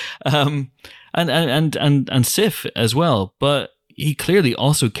 3. And Sif as well. But he clearly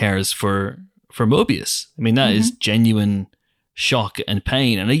also cares for Mobius. I mean, that is genuine shock and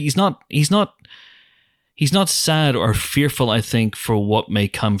pain. And he's not sad or fearful, I think, for what may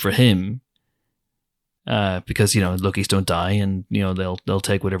come for him. Because, you know, Lokis don't die, and, you know, they'll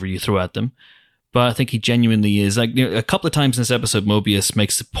take whatever you throw at them. But I think he genuinely is, like, you know, a couple of times in this episode, Mobius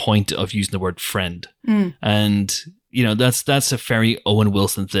makes the point of using the word friend. And, you know, that's a very Owen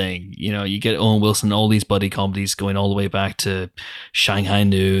Wilson thing. You know, you get Owen Wilson, all these buddy comedies going all the way back to Shanghai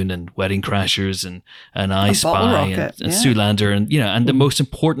Noon and Wedding Crashers and I Spy and Zoolander, and, you know, and the most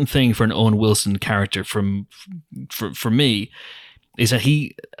important thing for an Owen Wilson character for me is that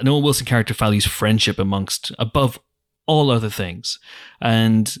an Owen Wilson character values friendship above all other things.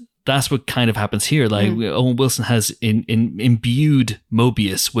 And that's what kind of happens here. Like, Owen Wilson has imbued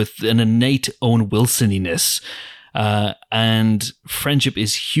Mobius with an innate Owen Wilsoniness. And friendship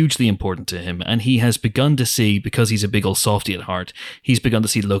is hugely important to him. And he has begun to see, because he's a big old softy at heart, he's begun to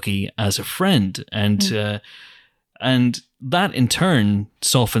see Loki as a friend. And that in turn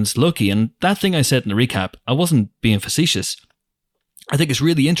softens Loki. And that thing I said in the recap, I wasn't being facetious. I think it's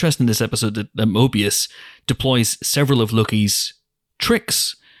really interesting in this episode that Mobius deploys several of Loki's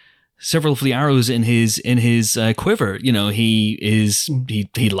tricks, several of the arrows in his quiver. You know,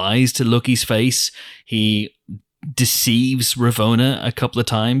 he lies to Loki's face. He deceives Ravonna a couple of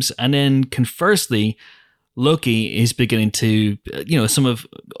times, and then conversely, Loki is beginning to, some of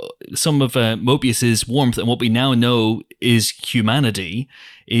Mobius's warmth and what we now know is humanity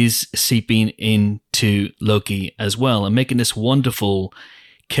is seeping into Loki as well and making this wonderful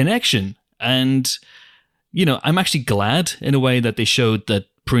connection. And, I'm actually glad in a way that they showed that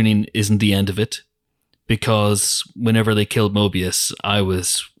pruning isn't the end of it, because whenever they killed Mobius, I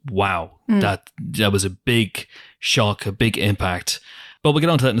was, wow, that was a big shock, a big impact. But we'll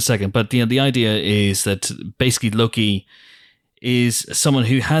get on to that in a second. But the idea is that basically Loki is someone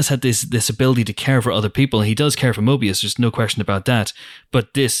who has had this ability to care for other people. He does care for Mobius, there's no question about that.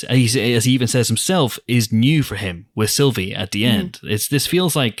 But this, as he even says himself, is new for him with Sylvie at the end. This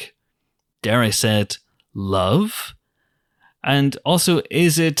feels like, dare I said, love. And also,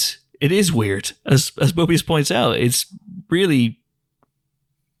 it is weird, as Mobius points out. It's really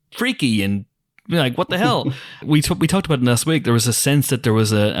freaky and like, what the hell? We talked about it last week. There was a sense that there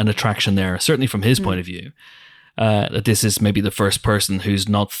was an attraction there, certainly from his point of view, that this is maybe the first person who's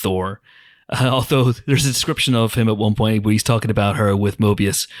not Thor. Although there's a description of him at one point where he's talking about her with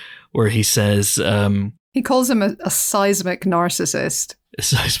Mobius, where he says... he calls him a seismic narcissist. A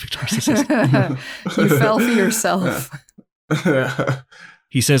seismic narcissist. You fell for yourself.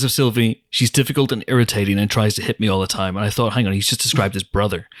 He says of Sylvie, she's difficult and irritating and tries to hit me all the time. And I thought, hang on, he's just described his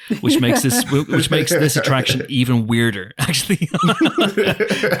brother, which makes this attraction even weirder, actually.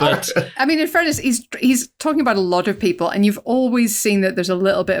 But I mean, in fairness, he's talking about a lot of people, and you've always seen that there's a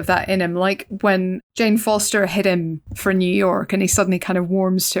little bit of that in him. Like when Jane Foster hit him for New York, and he suddenly kind of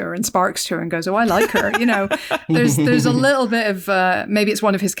warms to her and sparks to her and goes, "Oh, I like her." There's a little bit of maybe it's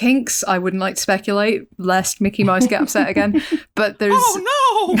one of his kinks. I wouldn't like to speculate, lest Mickey Mouse get upset again. But there's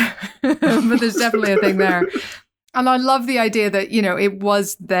but there's definitely a thing there. And I love the idea that, it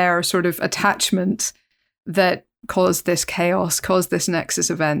was their sort of attachment that caused this chaos, caused this Nexus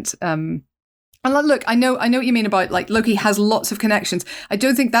event. And look, I know what you mean about, like, Loki has lots of connections. I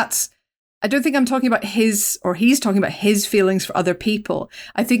don't think I'm talking about he's talking about his feelings for other people.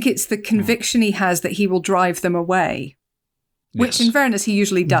 I think it's the conviction he has that he will drive them away. Which, in fairness, he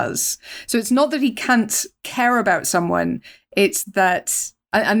usually does. So it's not that he can't care about someone. It's that,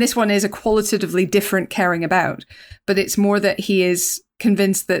 and this one is a qualitatively different caring about, but it's more that he is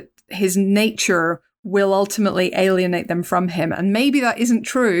convinced that his nature will ultimately alienate them from him. And maybe that isn't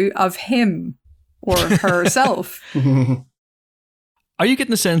true of him or herself. Are you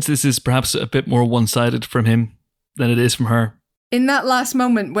getting the sense this is perhaps a bit more one-sided from him than it is from her? In that last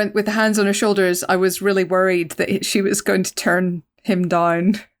moment, with the hands on her shoulders, I was really worried that she was going to turn him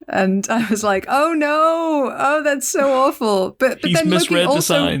down. And I was like, oh no, oh, that's so awful. But he's then misread the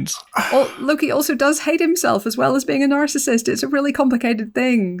signs. Loki also does hate himself as well as being a narcissist. It's a really complicated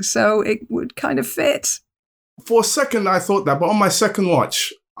thing. So it would kind of fit. For a second, I thought that. But on my second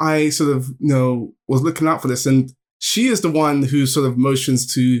watch, I sort of, was looking out for this. And she is the one who sort of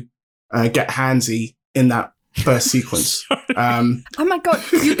motions to get handsy in that first sequence. Oh my God,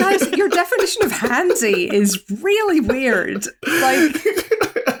 you guys, your definition of handsy is really weird. Like,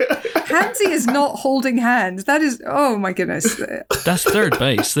 handsy is not holding hands. That is, oh my goodness. That's third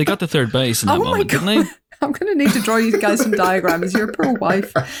base. They got the third base in that moment, didn't they? I'm going to need to draw you guys some diagrams. Your poor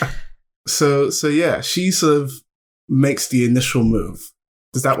wife. So yeah, she sort of makes the initial move.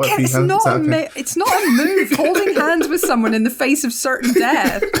 Does that work for you? It's not a move. Holding hands with someone in the face of certain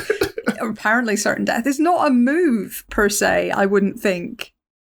death, or apparently certain death, is not a move per se, I wouldn't think.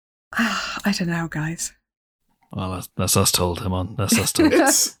 I don't know, guys. Well, that's us told, Amon. That's us told.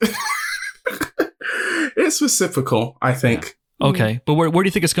 It's reciprocal, I think. Yeah. Okay, but where do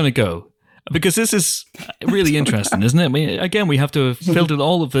you think it's going to go? Because this is really interesting, isn't it? I mean, again, we have to have filtered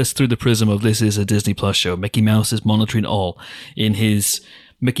all of this through the prism of this is a Disney Plus show. Mickey Mouse is monitoring all in his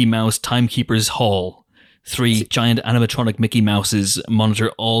Mickey Mouse Timekeeper's Hall. 3 giant animatronic Mickey Mouses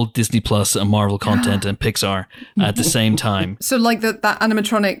monitor all Disney Plus and Marvel content and Pixar at the same time. So like that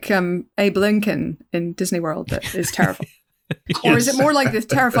animatronic Abe Lincoln in Disney World that is terrifying. Yes. Or is it more like the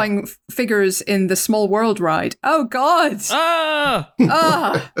terrifying figures in the Small World ride? Oh, God! Ah!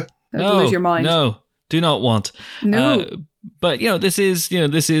 Lose your mind. No, do not want. No. But, this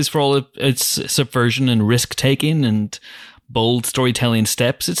is for all of its subversion and risk taking and bold storytelling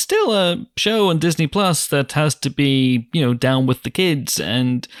steps. It's still a show on Disney Plus that has to be, down with the kids.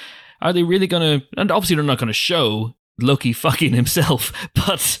 And are they really going to, and obviously they're not going to show Loki fucking himself,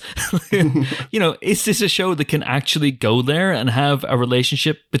 but, is this a show that can actually go there and have a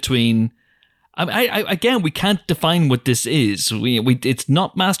relationship between, again, we can't define what this is. It's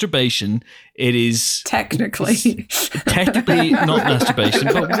not masturbation. It is technically not masturbation.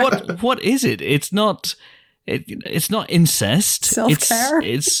 But what is it? It's not incest. Self-care.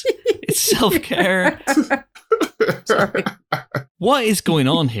 It's self-care. Sorry. What is going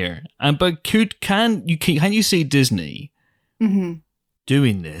on here? But can you see Disney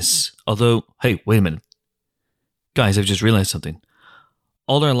doing this? Although, hey, wait a minute, guys! I've just realized something.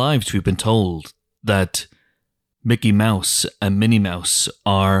 All our lives, we've been told that Mickey Mouse and Minnie Mouse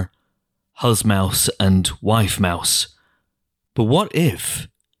are hus mouse and wife mouse. But what if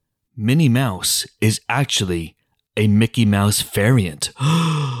Minnie Mouse is actually a Mickey Mouse variant?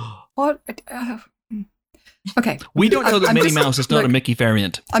 What? Okay. We don't know that Minnie Mouse is not a Mickey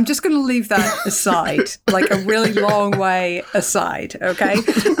variant. I'm just going to leave that aside, like a really long way aside, okay?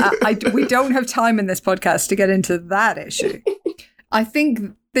 We don't have time in this podcast to get into that issue. I think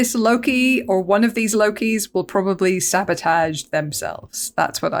this Loki or one of these Lokis will probably sabotage themselves.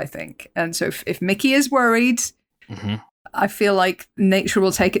 That's what I think. And so if Mickey is worried, I feel like nature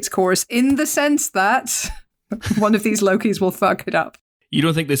will take its course in the sense that one of these Lokis will fuck it up. You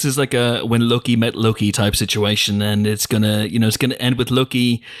don't think this is like a when Loki met Loki type situation, and it's gonna end with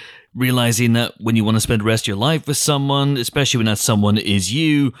Loki realizing that when you want to spend the rest of your life with someone, especially when that someone is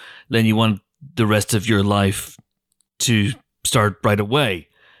you, then you want the rest of your life to start right away.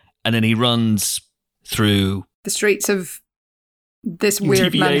 And then he runs through the streets of this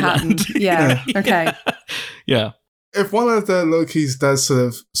weird TVA Manhattan. land. Yeah. Okay. Yeah. If one of the Lokis does sort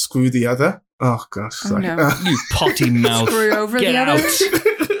of screw the other, oh gosh, sorry. Oh, no. You potty mouth. Screw over Get the out.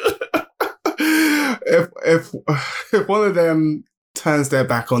 If one of them turns their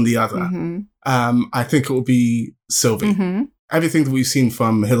back on the other, I think it will be Sylvie. Everything that we've seen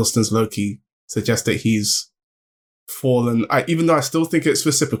from Hiddleston's Loki suggests that he's fallen. Even though I still think it's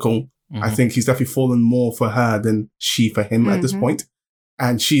reciprocal, I think he's definitely fallen more for her than she for him at this point.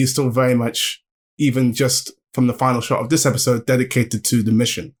 And she is still very much, even just from the final shot of this episode, dedicated to the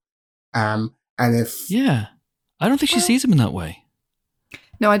mission. And if... Yeah. I don't think she sees him in that way.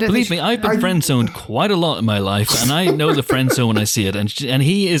 No, I don't. Believe me, I've been friend-zoned quite a lot in my life, and I know the friend zone when I see it. And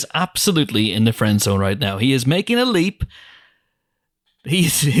he is absolutely in the friend zone right now. He is making a leap.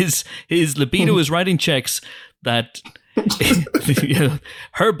 His libido is writing checks that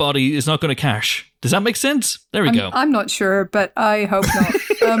her body is not going to cash. Does that make sense? There we go. I'm not sure, but I hope not.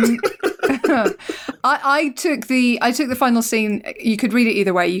 I took the final scene. You could read it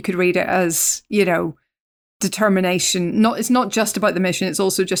either way. You could read it as, determination. It's not just about the mission. It's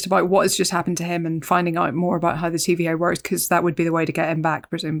also just about what has just happened to him and finding out more about how the TVA works, because that would be the way to get him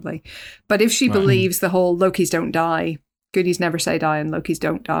back, presumably. But if she believes the whole Lokis don't die, goodies never say die and Lokis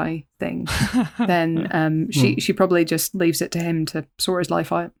don't die thing, then she probably just leaves it to him to sort his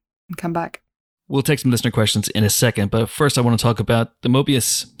life out and come back. We'll take some listener questions in a second, but first I want to talk about the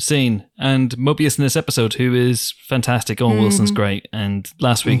Mobius scene and Mobius in this episode, who is fantastic. Owen Wilson's great, and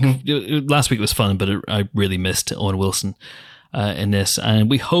last week was fun, but I really missed Owen Wilson in this, and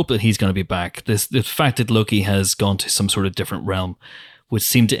we hope that he's going to be back. The fact that Loki has gone to some sort of different realm would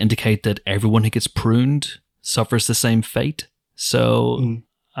seem to indicate that everyone who gets pruned suffers the same fate. So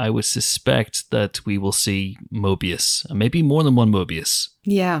I would suspect that we will see Mobius, and maybe more than one Mobius.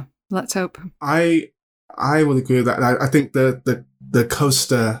 Yeah. Let's hope. I would agree with that. I think the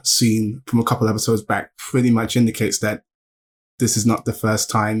coaster scene from a couple episodes back pretty much indicates that this is not the first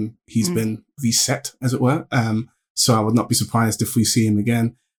time he's been reset, as it were. So I would not be surprised if we see him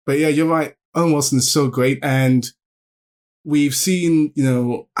again. But yeah, you're right. Owen Wilson is so great, and we've seen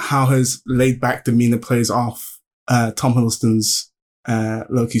how his laid back demeanor plays off Tom Hiddleston's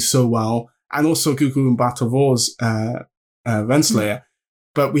Loki so well, and also Gugu Mbatha-Raw's Renslayer.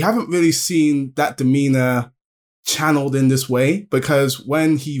 But we haven't really seen that demeanor channeled in this way, because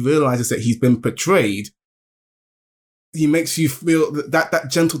when he realizes that he's been betrayed, he makes you feel that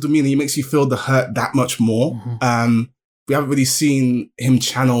gentle demeanor, he makes you feel the hurt that much more. We haven't really seen him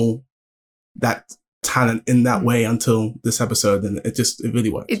channel that talent in that way until this episode, and it really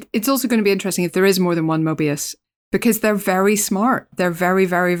works. It's also going to be interesting if there is more than one Mobius, because they're very smart. They're very,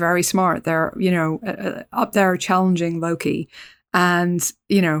 very, very smart. They're, up there challenging Loki. And,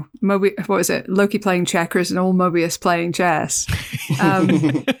 what was it? Loki playing checkers and old Mobius playing chess.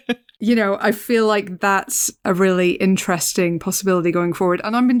 I feel like that's a really interesting possibility going forward.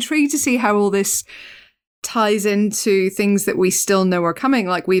 And I'm intrigued to see how all this ties into things that we still know are coming.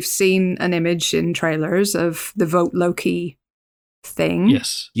 Like we've seen an image in trailers of the Vote Loki thing.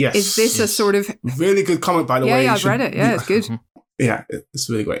 Yes. Is this a sort of... Really good comment, by the way. Yeah, I've read it. Yeah, it's good. Yeah, it's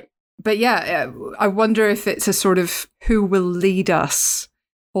really great. But yeah, I wonder if it's a sort of who will lead us,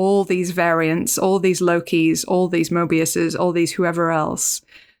 all these variants, all these Lokis, all these Mobiuses, all these whoever else,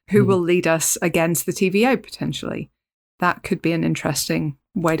 who will lead us against the TVA potentially. That could be an interesting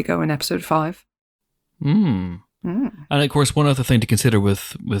way to go in episode 5. And of course, one other thing to consider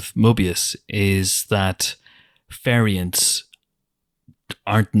with Mobius is that variants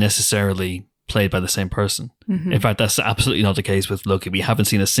aren't necessarily played by the same person. In fact, that's absolutely not the case with Loki. We haven't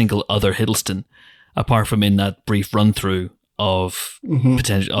seen a single other Hiddleston, apart from in that brief run-through of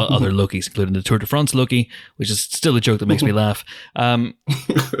potential other Lokis, including the Tour de France Loki, which is still a joke that makes me laugh.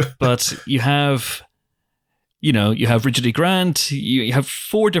 But you have Richard E. Grant, you have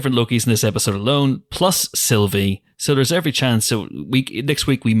 4 different Lokis in this episode alone, plus Sylvie. So there's every chance. So next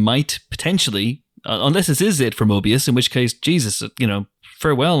week we might potentially, unless this is it for Mobius, in which case, Jesus,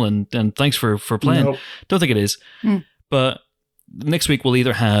 farewell and thanks for playing. Nope. Don't think it is. But next week we'll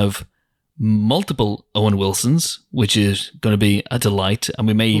either have multiple Owen Wilsons, which is going to be a delight, and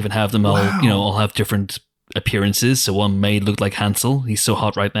we may even have them all, all have different appearances. So one may look like Hansel, he's so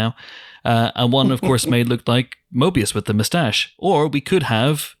hot right now, and one, of course, may look like Mobius with the moustache. Or we could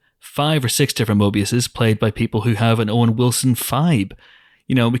have 5 or 6 different Mobiuses played by people who have an Owen Wilson vibe.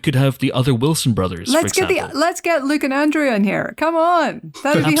 We could have the other Wilson brothers. Let's get Luke and Andrea in here. Come on,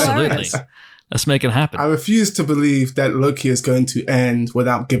 that'd be hilarious. Let's make it happen. I refuse to believe that Loki is going to end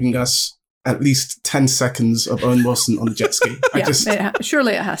without giving us at least 10 seconds of Owen Wilson on the jet ski.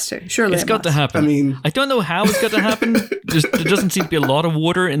 Surely it has to. Surely it's got to happen. I mean, I don't know how it's got to happen. There doesn't seem to be a lot of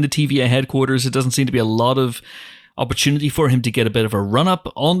water in the TVA headquarters. It doesn't seem to be a lot of opportunity for him to get a bit of a run up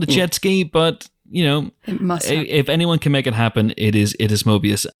on the jet ski, but it must happen. If anyone can make it happen, it is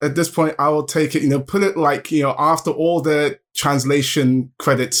Mobius. At this point, I will take it, put it like, after all the translation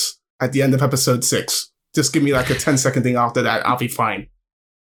credits at the end of episode 6, just give me like a 10-second thing after that. I'll be fine.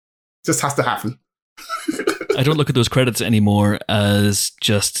 Just has to happen. I don't look at those credits anymore as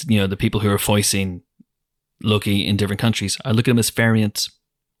just, the people who are voicing Loki in different countries. I look at them as variants.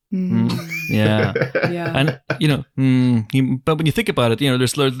 Yeah. And, but when you think about it,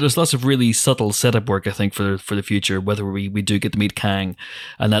 there's lots of really subtle setup work, I think, for the future, whether we do get to meet Kang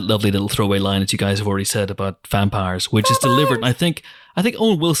and that lovely little throwaway line that you guys have already said about vampires, which is delivered. And I think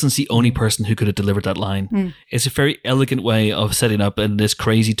Owen Wilson's the only person who could have delivered that line. It's a very elegant way of setting up in this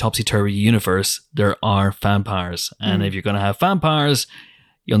crazy topsy-turvy universe, there are vampires. And if you're going to have vampires,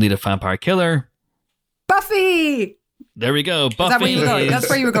 you'll need a vampire killer. Buffy! There we go. Buffy That's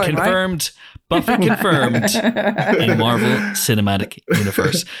where you were going, confirmed. Right? Buffy confirmed in Marvel Cinematic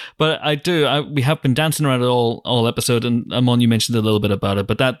Universe. But we have been dancing around it all episode, and Amon, you mentioned a little bit about it,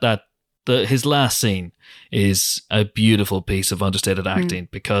 but his last scene is a beautiful piece of understated acting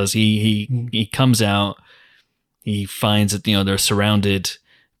because he comes out, he finds that they're surrounded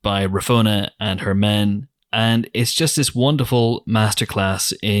by Rafona and her men, and it's just this wonderful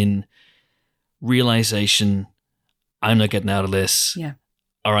masterclass in realization. I'm not getting out of this. Yeah.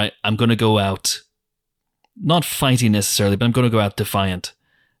 All right, I'm going to go out, not fighting necessarily, but I'm going to go out defiant.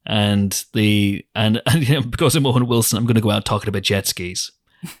 And because I'm Owen Wilson, I'm going to go out talking about jet skis.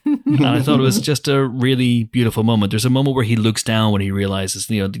 And I thought it was just a really beautiful moment. There's a moment where he looks down when he realizes,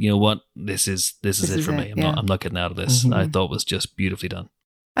 you know what, this is it for me. I'm not getting out of this. I thought it was just beautifully done.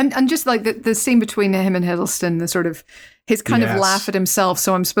 And just like the scene between him and Hiddleston, the sort of his kind of laugh at himself.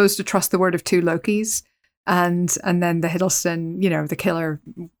 So I'm supposed to trust the word of 2 Lokis. And then the Hiddleston, the killer,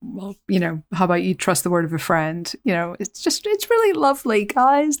 well, how about you trust the word of a friend? It's really lovely,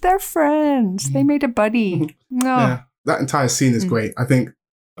 guys. They're friends. They made a buddy. No. Yeah, that entire scene is great. I think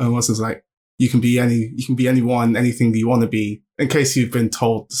Wilson's like, you can be anyone, anything that you want to be, in case you've been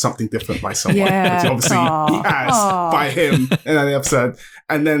told something different by someone. Yeah. Which obviously he has by him in that episode.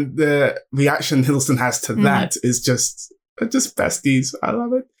 And then the reaction Hiddleston has to that is just besties. I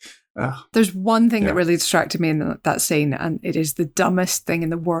love it. There's one thing that really distracted me in that scene, and it is the dumbest thing in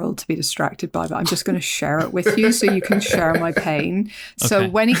the world to be distracted by, but I'm just going to share it with you so you can share my pain. Okay. So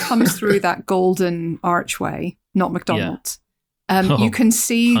when he comes through that golden archway, not McDonald's, you can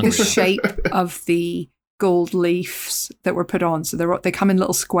see the shape of the gold leaves that were put on. So they come in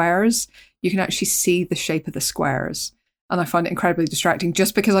little squares. You can actually see the shape of the squares. and I find it incredibly distracting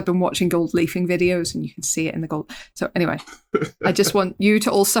just because I've been watching gold leafing videos and you can see it in the gold. So anyway, I just want you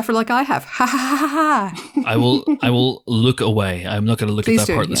to all suffer like I have. Ha ha ha ha. I will look away. I'm not going to look Please at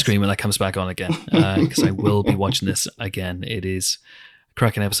that do, part of the yes. screen when that comes back on again, because I will be watching this again. It is a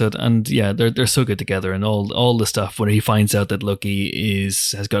cracking episode, and yeah, they're so good together, and all the stuff when he finds out that Loki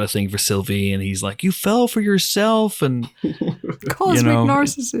has got a thing for Sylvie, and he's like, "You fell for yourself," and Cosmic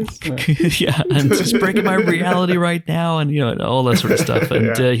narcissist. yeah, and it's breaking my reality right now, and all that sort of stuff.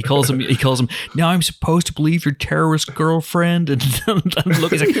 And he calls him. Now I'm supposed to believe your terrorist girlfriend, and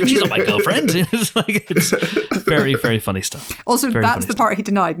Loki's like, "She's not my girlfriend." It's very, very funny stuff. Also, that's the part he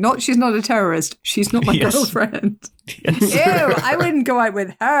denied. Not she's not a terrorist. She's not my girlfriend. Yes. Ew, I wouldn't go out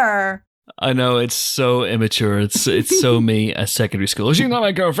with her. I know, it's so immature. It's so me at secondary school. She's not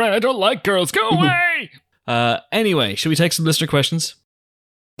my girlfriend. I don't like girls. Go away. Anyway, should we take some listener questions?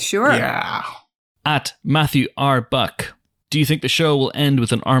 Sure. Yeah. At Matthew R. Buck, do you think the show will end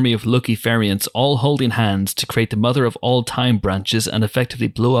with an army of Loki variants all holding hands to create the mother of all time branches and effectively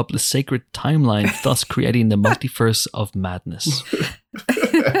blow up the sacred timeline, thus creating the multiverse of madness?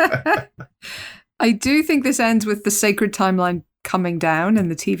 I do think this ends with the sacred timeline coming down and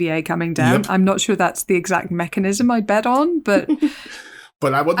the TVA coming down. Yep. I'm not sure that's the exact mechanism I bet on, but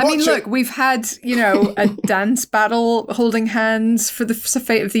but I would watch it. Look, we've had, a dance battle holding hands for the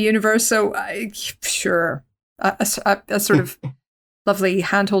fate of the universe, so sure. A sort of lovely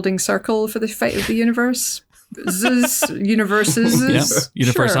hand-holding circle for the fate of the universe. Universes. Yeah.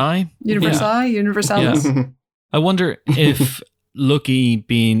 Universe sure. I. Universe I. Universalis. Yeah. I wonder if Loki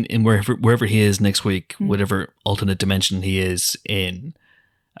being in wherever he is next week, whatever alternate dimension he is in,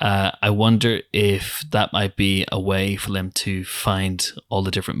 I wonder if that might be a way for them to find all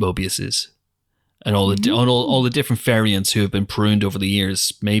the different Mobiuses and all the different variants who have been pruned over the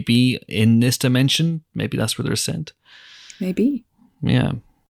years. Maybe in this dimension, maybe that's where they're sent. Maybe. Yeah.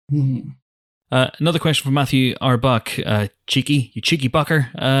 Mm. Another question from Matthew R. Buck. You cheeky bucker.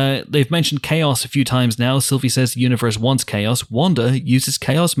 They've mentioned chaos a few times now. Sylvie says the universe wants chaos. Wanda uses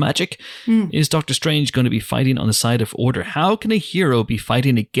chaos magic. Is Doctor Strange going to be fighting on the side of order? How can a hero be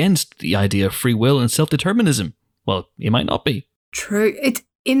fighting against the idea of free will and self-determinism? Well, he might not be. True. It's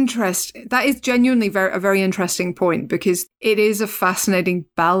interesting. That is genuinely a very interesting point, because it is a fascinating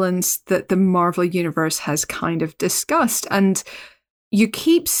balance that the Marvel Universe has kind of discussed. And you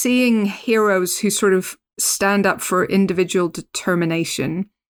keep seeing heroes who sort of stand up for individual determination.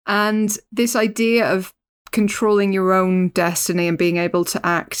 And this idea of controlling your own destiny and being able to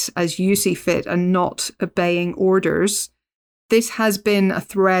act as you see fit and not obeying orders, this has been a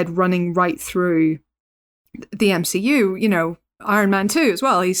thread running right through the MCU. Iron Man 2 as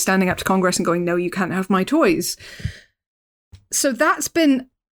well. He's standing up to Congress and going, no, you can't have my toys. So that's been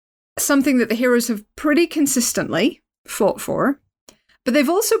something that the heroes have pretty consistently fought for. But they've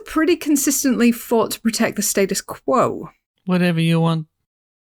also pretty consistently fought to protect the status quo. Whatever you want.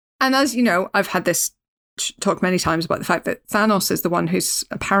 And as you know, I've had this talk many times about the fact that Thanos is the one who's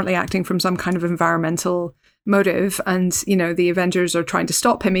apparently acting from some kind of environmental motive. And, the Avengers are trying to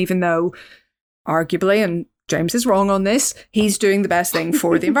stop him, even though arguably, and James is wrong on this, he's doing the best thing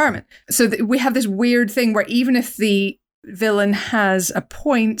for the environment. So we have this weird thing where even if the villain has a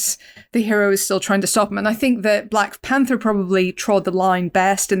point, the hero is still trying to stop him. And I think that Black Panther probably trod the line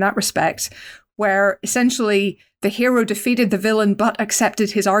best in that respect, where essentially the hero defeated the villain but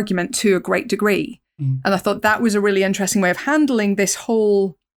accepted his argument to a great degree. And I thought that was a really interesting way of handling this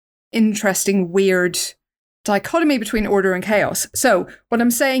whole interesting, weird dichotomy between order and chaos. So what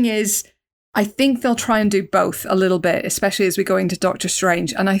I'm saying is, I think they'll try and do both a little bit, especially as we go into Doctor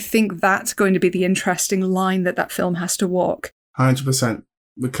Strange. And I think that's going to be the interesting line that film has to walk. 100%.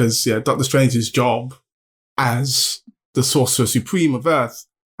 Because, Doctor Strange's job as the Sorcerer Supreme of Earth,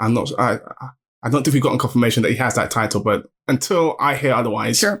 I don't think we've gotten confirmation that he has that title, but until I hear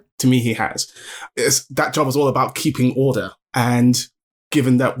otherwise, sure. To me he has. That job is all about keeping order. And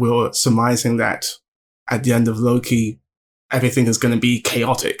given that we're surmising that at the end of Loki, everything is going to be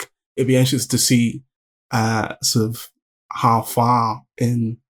chaotic, it'd be interesting to see sort of how far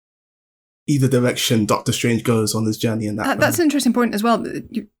in either direction Doctor Strange goes on this journey. And that's an interesting point as well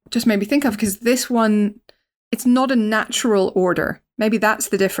that you just made me think of, because this one, it's not a natural order. Maybe that's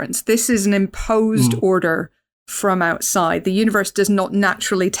the difference. This is an imposed order from outside. The universe does not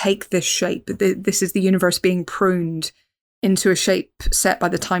naturally take this shape. This is the universe being pruned into a shape set by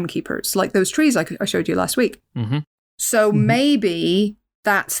the timekeepers, like those trees I showed you last week. Mm-hmm. So maybe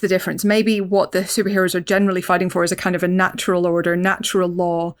that's the difference. Maybe what the superheroes are generally fighting for is a kind of a natural order, natural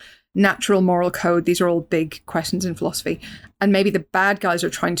law, natural moral code. These are all big questions in philosophy. And maybe the bad guys are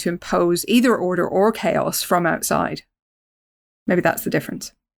trying to impose either order or chaos from outside. Maybe that's the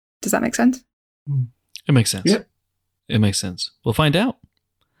difference. Does that make sense? It makes sense. Yeah. It makes sense. We'll find out.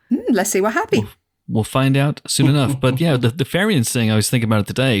 Let's see what happens. We'll find out soon enough. But yeah, the variance thing I was thinking about it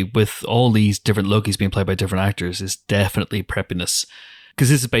today, with all these different Lokis being played by different actors, is definitely preppiness. Because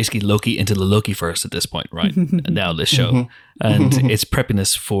this is basically Loki into the Loki first at this point, right? And now this show. And it's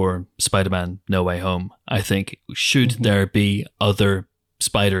preppiness for Spider-Man No Way Home, I think. Should there be other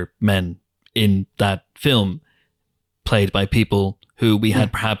Spider-Men in that film played by people who we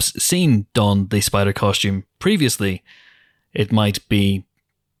had perhaps seen don the spider costume previously, it might be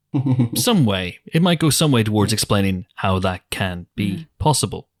some way. It might go some way towards explaining how that can be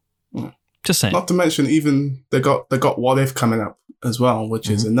possible. Just saying. Not to mention, even they got What If coming up as well, which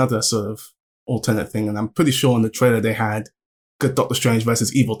is another sort of alternate thing. And I'm pretty sure in the trailer they had good Doctor Strange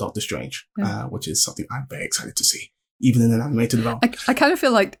versus evil Doctor Strange, which is something I'm very excited to see, even in an animated realm. I kind of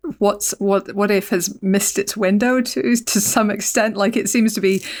feel like What If has missed its window to some extent. Like, it seems to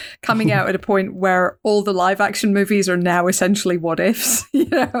be coming out at a point where all the live action movies are now essentially what ifs, you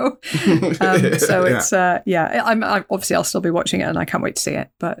know? So it's, I'm obviously I'll still be watching it and I can't wait to see it.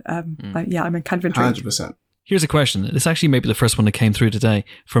 But I'm kind of intrigued. 100%. Here's a question. This actually may be the first one that came through today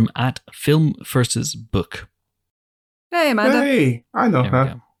from @Film_Book. Hey, Amanda. Hey, I know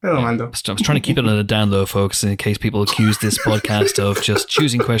her. Hello, Amanda. I was trying to keep it on a down low, folks, in case people accuse this podcast of just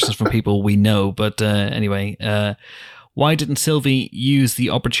choosing questions from people we know. But anyway, why didn't Sylvie use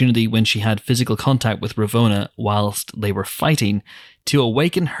the opportunity when she had physical contact with Ravonna whilst they were fighting to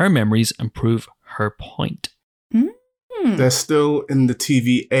awaken her memories and prove her point? They're still in the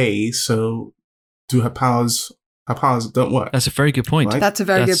TVA, so do her powers don't work. That's a very good point. Right? That's a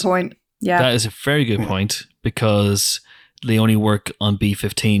very good point. Yeah. That is a very good point, because they only work on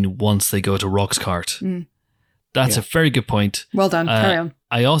B-15 once they go to Roxcart. That's a very good point. Well done. Carry on.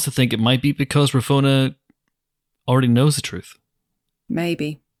 I also think it might be because Ravonna already knows the truth.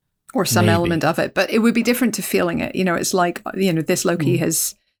 Maybe. Or some element of it. But it would be different to feeling it. You know, it's like, you know, this Loki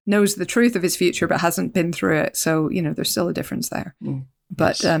knows the truth of his future but hasn't been through it. So, you know, there's still a difference there.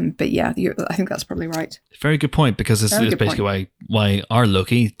 But yeah, I think that's probably right. Very good point, because this is basically why our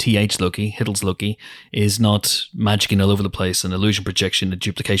Loki, TH Loki, Hiddle's Loki, is not magicking all over the place and illusion projection and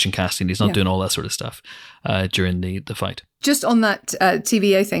duplication casting. He's not doing all that sort of stuff during the fight. Just on that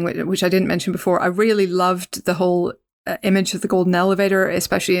TVA thing, which I didn't mention before, I really loved the whole image of the golden elevator,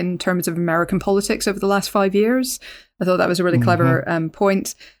 especially in terms of American politics over the last 5 years. I thought that was a really clever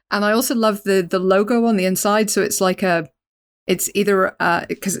point. And I also love the logo on the inside. So it's like it's either,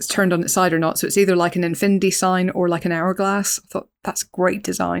 because it's turned on its side or not, so it's either like an infinity sign or like an hourglass. I thought that's great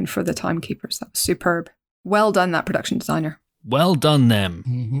design for the timekeepers. That was superb. Well done, that production designer. Well done,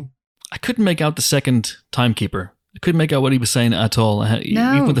 them. I couldn't make out the second timekeeper. I couldn't make out what he was saying at all.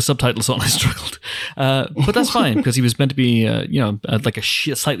 Even with the subtitles on, I struggled. But that's fine, because he was meant to be, like a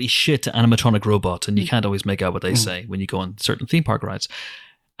slightly shit animatronic robot, and you can't always make out what they say when you go on certain theme park rides.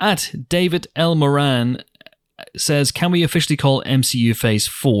 David L. Moran says, can we officially call MCU Phase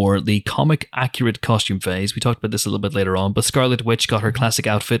 4 the comic accurate costume phase? We talked about this a little bit later on, but Scarlet Witch got her classic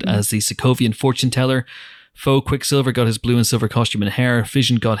outfit as the Sokovian fortune teller. Faux Quicksilver got his blue and silver costume and hair.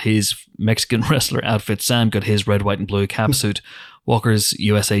 Vision got his Mexican wrestler outfit. Sam got his red, white, and blue cap suit. Walker's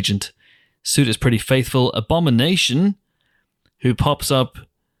US agent suit is pretty faithful. Abomination, who pops up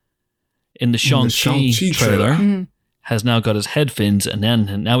in the Shang-Chi trailer, has now got his head fins, and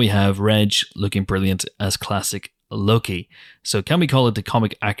now we have Reg looking brilliant as classic Loki. So can we call it the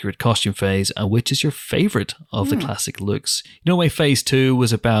comic accurate costume phase, and which is your favorite of the classic looks? You know, why Phase 2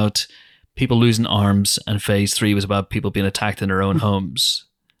 was about people losing arms, and Phase 3 was about people being attacked in their own homes,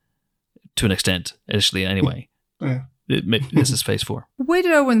 to an extent, initially anyway. This is Phase 4.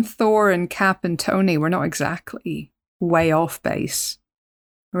 Widow and Thor and Cap and Tony were not exactly way off base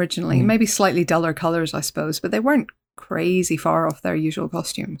originally. Maybe slightly duller colours, I suppose, but they weren't crazy far off their usual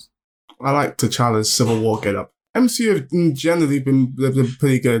costumes. I like T'Challa's Civil War getup. MCU have generally been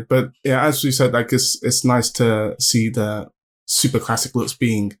pretty good, but yeah, as we said, like it's nice to see the super classic looks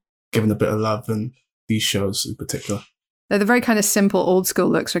being given a bit of love, and these shows in particular. The very kind of simple old school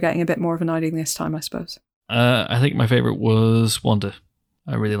looks are getting a bit more of an outing this time, I suppose. I think my favorite was Wanda.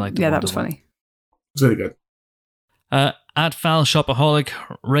 I really liked the Wanda that was funny. It was really good. Fal Shopaholic,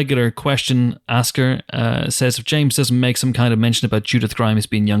 regular question asker, says, if James doesn't make some kind of mention about Judith Grimes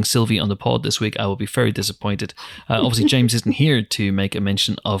being young Sylvie on the pod this week, I will be very disappointed. Obviously, James isn't here to make a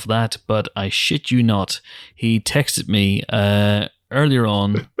mention of that, but I shit you not. He texted me earlier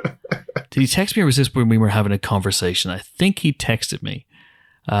on. Did he text me, or was this when we were having a conversation? I think he texted me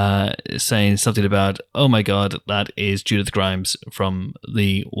saying something about, oh my God, that is Judith Grimes from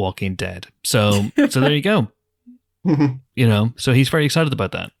The Walking Dead. So there you go. You know, so he's very excited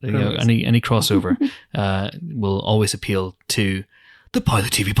about that. You know, any crossover will always appeal to the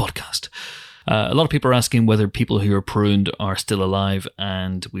Pilot TV podcast. A lot of people are asking whether people who are pruned are still alive,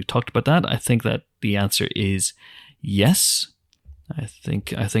 and we've talked about that. I think that the answer is yes. I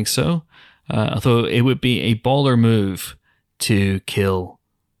think so. Although it would be a baller move to kill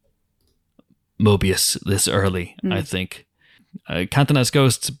Mobius this early, I think. Cantonas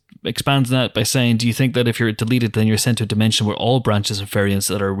Ghost expands on that by saying, do you think that if you're deleted, then you're sent to a dimension where all branches and variants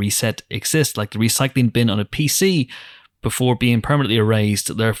that are reset exist, like the recycling bin on a PC, before being permanently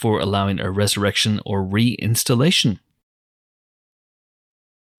erased, therefore allowing a resurrection or reinstallation?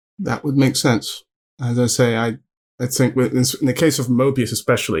 That would make sense. As I say, I think in the case of Mobius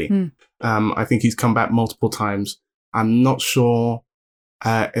especially, I think he's come back multiple times. I'm not sure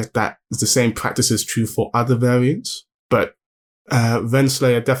if that is the same practice is true for other variants, but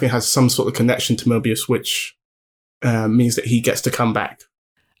Renslayer definitely has some sort of connection to Mobius, which means that he gets to come back.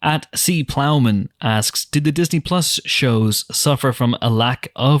 At C. Plowman asks, did the Disney Plus shows suffer from a lack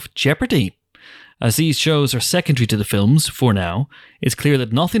of jeopardy? As these shows are secondary to the films for now, it's clear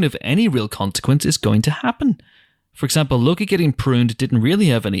that nothing of any real consequence is going to happen. For example, Loki getting pruned didn't really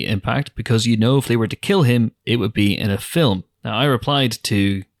have any impact because you know if they were to kill him, it would be in a film. Now, I replied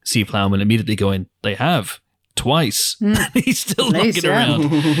to C. Plowman immediately going, they have. Twice. He's still knocking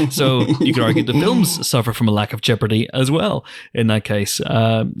around. So you could argue the films suffer from a lack of jeopardy as well. In that case,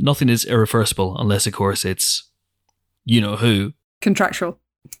 nothing is irreversible unless, of course, it's you know who. Contractual.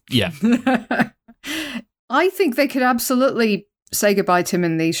 Yeah. I think they could absolutely say goodbye to him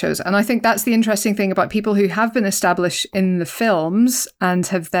in these shows. And I think that's the interesting thing about people who have been established in the films and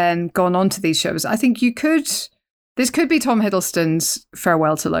have then gone on to these shows. I think this could be Tom Hiddleston's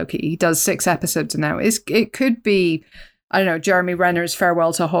farewell to Loki. He does 6 episodes now. It could be, I don't know, Jeremy Renner's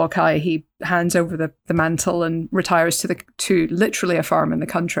farewell to Hawkeye. He hands over the mantle and retires to literally a farm in the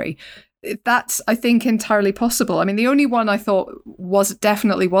country. That's, I think, entirely possible. I mean, the only one I thought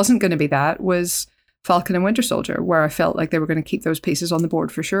definitely wasn't going to be that was Falcon and Winter Soldier, where I felt like they were going to keep those pieces on the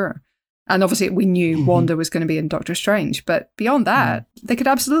board for sure. And obviously we knew Wanda was going to be in Doctor Strange. But beyond that, they could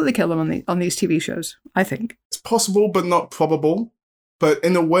absolutely kill them on these TV shows, I think. It's possible, but not probable. But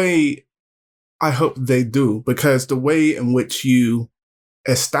in a way, I hope they do, because the way in which you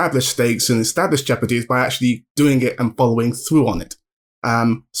establish stakes and establish jeopardy is by actually doing it and following through on it.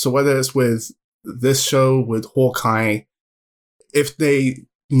 So whether it's with this show, with Hawkeye, if they,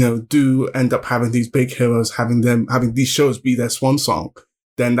 do end up having these big heroes, having these shows be their swan song,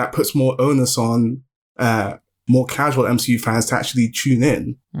 then that puts more onus on more casual MCU fans to actually tune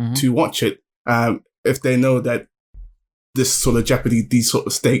in to watch it. If they know that this sort of jeopardy, these sort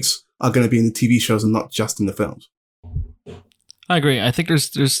of stakes are going to be in the TV shows and not just in the films. I agree. I think there's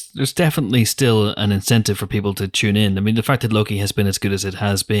definitely still an incentive for people to tune in. I mean, the fact that Loki has been as good as it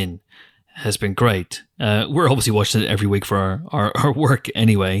has been great. We're obviously watching it every week for our work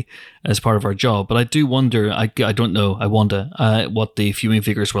anyway, as part of our job. But I do wonder, I don't know, I wonder what the viewing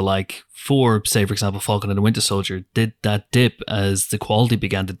figures were like for, say, for example, Falcon and the Winter Soldier. Did that dip as the quality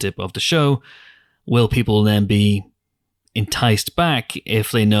began to dip of the show? Will people then be enticed back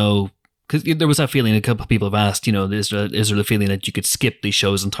if they know? Because there was that feeling, a couple of people have asked, is there the feeling that you could skip these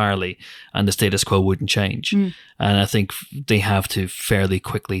shows entirely and the status quo wouldn't change? And I think they have to fairly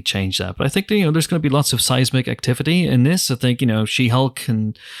quickly change that. But I think, there's going to be lots of seismic activity in this. I think, She-Hulk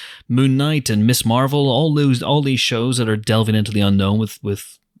and Moon Knight and Miss Marvel, all these shows that are delving into the unknown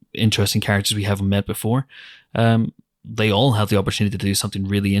with interesting characters we haven't met before. They all have the opportunity to do something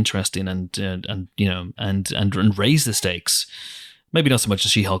really interesting and raise the stakes. Maybe not so much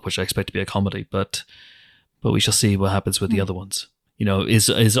as She-Hulk, which I expect to be a comedy, but we shall see what happens with the other ones. Is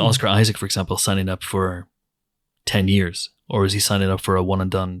Oscar Isaac, for example, signing up for 10 years? Or is he signing up for a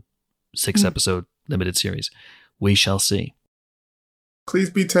one-and-done 6-episode limited series? We shall see. Please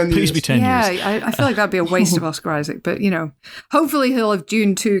be 10 years. Please be 10 years. Yeah, I feel like that'd be a waste of Oscar Isaac, but, hopefully he'll have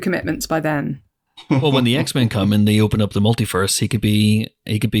Dune 2 commitments by then. Well, when the X-Men come and they open up the multiverse, he could be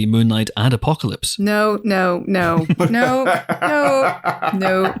Moon Knight and Apocalypse. No.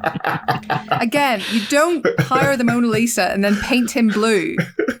 Again, you don't hire the Mona Lisa and then paint him blue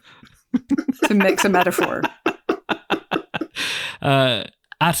to mix a metaphor.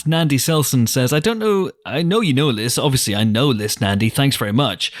 At Nandy Selson says, I don't know, I know you know this. Obviously, I know this, Nandy. Thanks very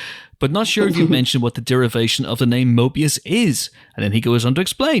much. But not sure if you've mentioned what the derivation of the name Mobius is. And then he goes on to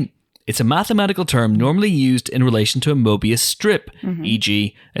explain. It's a mathematical term normally used in relation to a Mobius strip,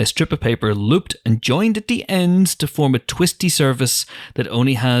 e.g. a strip of paper looped and joined at the ends to form a twisty surface that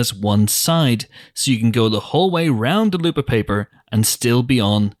only has one side, so you can go the whole way round the loop of paper and still be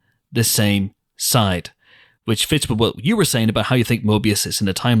on the same side. which fits with what you were saying about how you think Mobius is in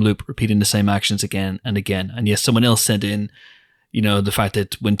a time loop, repeating the same actions again and again. And yes, someone else sent in, the fact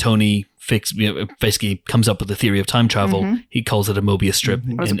that when Tony basically comes up with the theory of time travel, he calls it a Mobius strip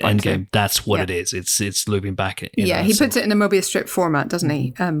in Endgame. That's what it is. It's looping back. He puts it in a Mobius strip format, doesn't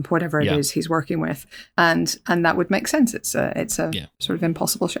he? Whatever it is he's working with, and that would make sense. It's a sort of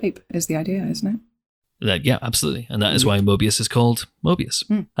impossible shape is the idea, isn't it? Yeah, absolutely. And that is why Mobius is called Mobius.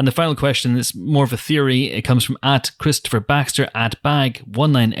 And the final question is more of a theory. It comes from @ChristopherBaxter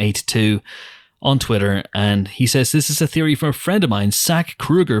 @bag1982 on Twitter. And he says, this is a theory from a friend of mine, Zach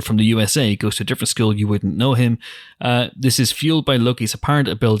Kruger from the USA, goes to a different school, you wouldn't know him. This is fueled by Loki's apparent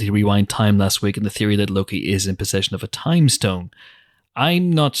ability to rewind time last week and the theory that Loki is in possession of a time stone.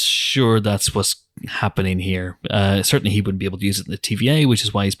 I'm not sure that's what's happening here. Certainly he wouldn't be able to use it in the TVA, which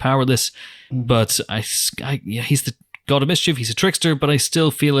is why he's powerless. But he's the god of mischief, he's a trickster, but I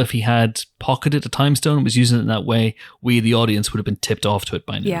still feel if he had pocketed a time stone and was using it in that way, we, the audience, would have been tipped off to it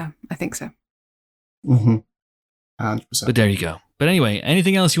by now. Yeah, I think so. 100%. But there you go. But anyway,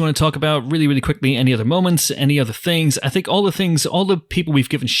 anything else you want to talk about really, really quickly? Any other moments? Any other things? I think all the people we've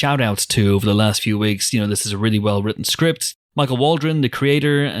given shout outs to over the last few weeks, this is a really well written script. Michael Waldron, the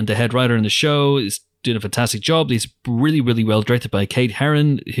creator and the head writer in the show, is doing a fantastic job. He's really, really well directed by Kate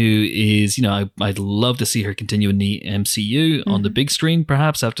Herron, who is, I'd love to see her continue in the MCU on the big screen,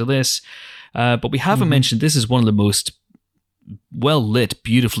 perhaps after this. But we haven't mentioned, this is one of the most well lit,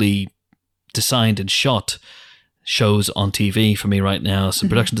 beautifully designed and shot shows on TV for me right now. So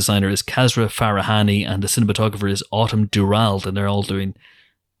production designer is Kazra Farahani and the cinematographer is Autumn Durald, and they're all doing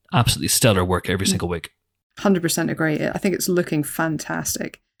absolutely stellar work every single week. 100% agree. I think it's looking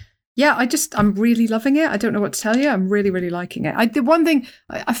fantastic. Yeah, I'm really loving it. I don't know what to tell you. I'm really, really liking it. The one thing,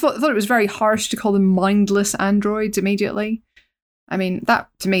 I thought it was very harsh to call them mindless androids immediately. I mean, that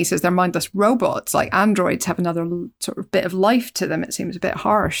to me says they're mindless robots. Like androids have another sort of bit of life to them. It seems a bit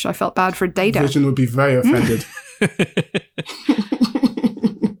harsh. I felt bad for Data. Vision would be very offended.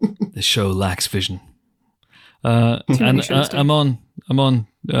 The show lacks vision. Amon,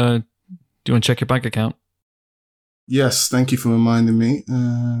 do you want to check your bank account? Yes, thank you for reminding me.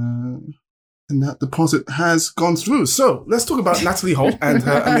 And that deposit has gone through. So let's talk about Natalie Holt and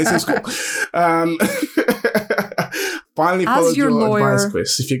her amazing score. Finally followed your advice,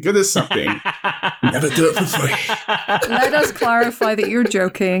 Chris. If you're good at something, never do it for free. Let us clarify that you're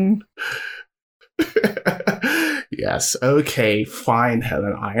joking. Yes, okay, fine,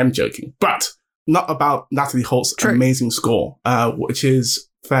 Helen, I am joking. But not about Natalie Holt's amazing score, which is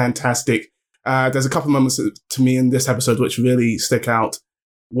fantastic. There's a couple of moments to me in this episode which really stick out.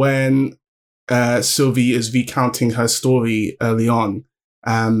 When Sylvie is recounting her story early on,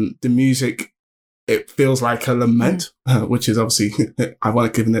 the music, it feels like a lament, which is obviously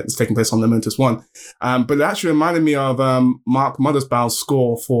ironic given that it's taking place on Lamentus 1. But it actually reminded me of Mark Mothersbaugh's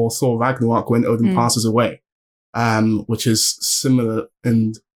score for Thor Ragnarok when Odin passes away, which is similar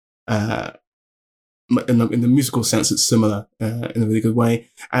in the musical sense. It's similar in a really good way.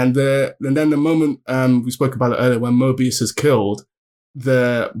 And then the moment we spoke about it earlier, when Mobius is killed,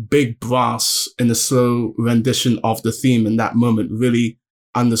 the big brass in the slow rendition of the theme in that moment really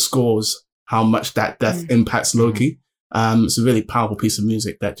underscores how much that death impacts Loki. It's a really powerful piece of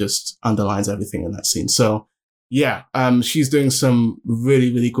music that just underlines everything in that scene. So yeah, she's doing some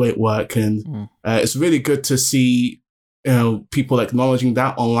really, really great work, and it's really good to see, people acknowledging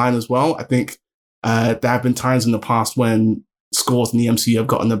that online as well. I think there have been times in the past when scores in the MCU have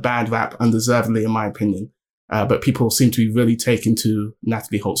gotten a bad rap, undeservedly, in my opinion. But people seem to be really taken to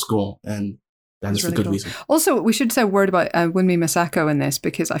Natalie Holt's score, and that is for good reason. Also, we should say a word about Wunmi Masako in this,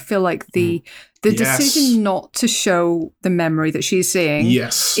 because I feel like the decision not to show the memory that she's seeing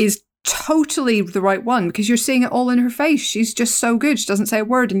is totally the right one, because you're seeing it all in her face. She's just so good. She doesn't say a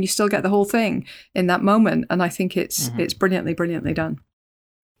word, and you still get the whole thing in that moment. And I think it's brilliantly, brilliantly done.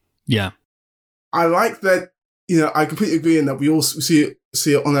 Yeah. I like that, I completely agree in that we all see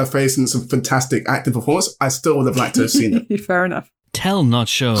it on her face and some fantastic acting performance. I still would have liked to have seen it. Fair enough. Tell, not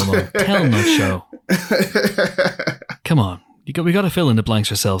show, Amon. Tell, not show. Come on. We got to fill in the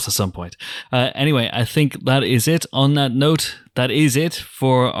blanks ourselves at some point. Anyway, I think that is it. On that note, that is it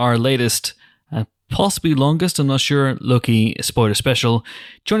for our latest, possibly longest, I'm not sure, Loki spoiler special.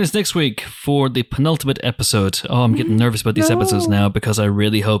 Join us next week for the penultimate episode. Oh, I'm getting nervous about these episodes now, because I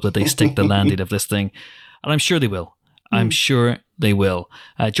really hope that they stick the landing of this thing. And I'm sure they will. I'm sure they will.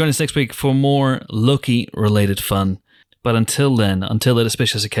 Join us next week for more Loki-related fun. But until then, until that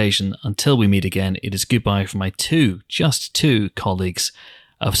auspicious occasion, until we meet again, it is goodbye from my just two colleagues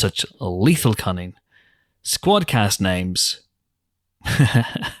of such lethal cunning. Squadcast names.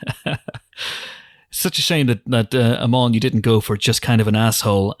 Such a shame that Amon, you didn't go for just kind of an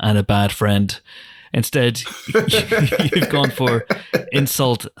asshole and a bad friend. Instead, you've gone for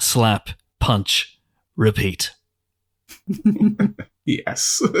insult, slap, punch, repeat.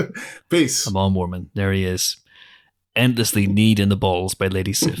 Yes. Peace. Amon Warmann, there he is. Endlessly kneed in the balls by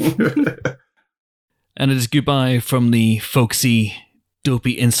Lady Sif. And it is goodbye from the folksy,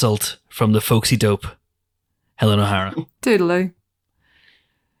 dopey insult from the folksy dope, Helen O'Hara. Toodaloo.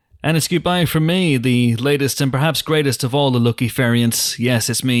 And it's goodbye from me, the latest and perhaps greatest of all the Loki variants. Yes,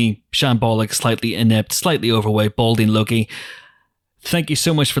 it's me, shambolic, slightly inept, slightly overweight, balding Loki. Thank you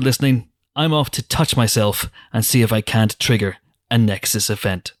so much for listening. I'm off to touch myself and see if I can't trigger a Nexus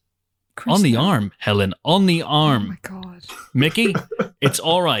event. Chris, on the arm, Helen, on the arm. Oh my God. Mickey, it's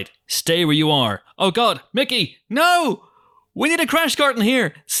all right. Stay where you are. Oh God, Mickey, no! We need a crash garden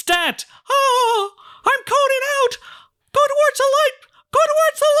here. Stat! Oh, I'm coding out! Go towards the light! Go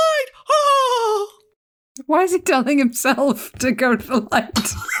towards the light! Oh! Why is he telling himself to go to the light?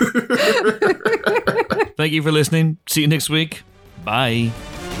 Thank you for listening. See you next week. Bye.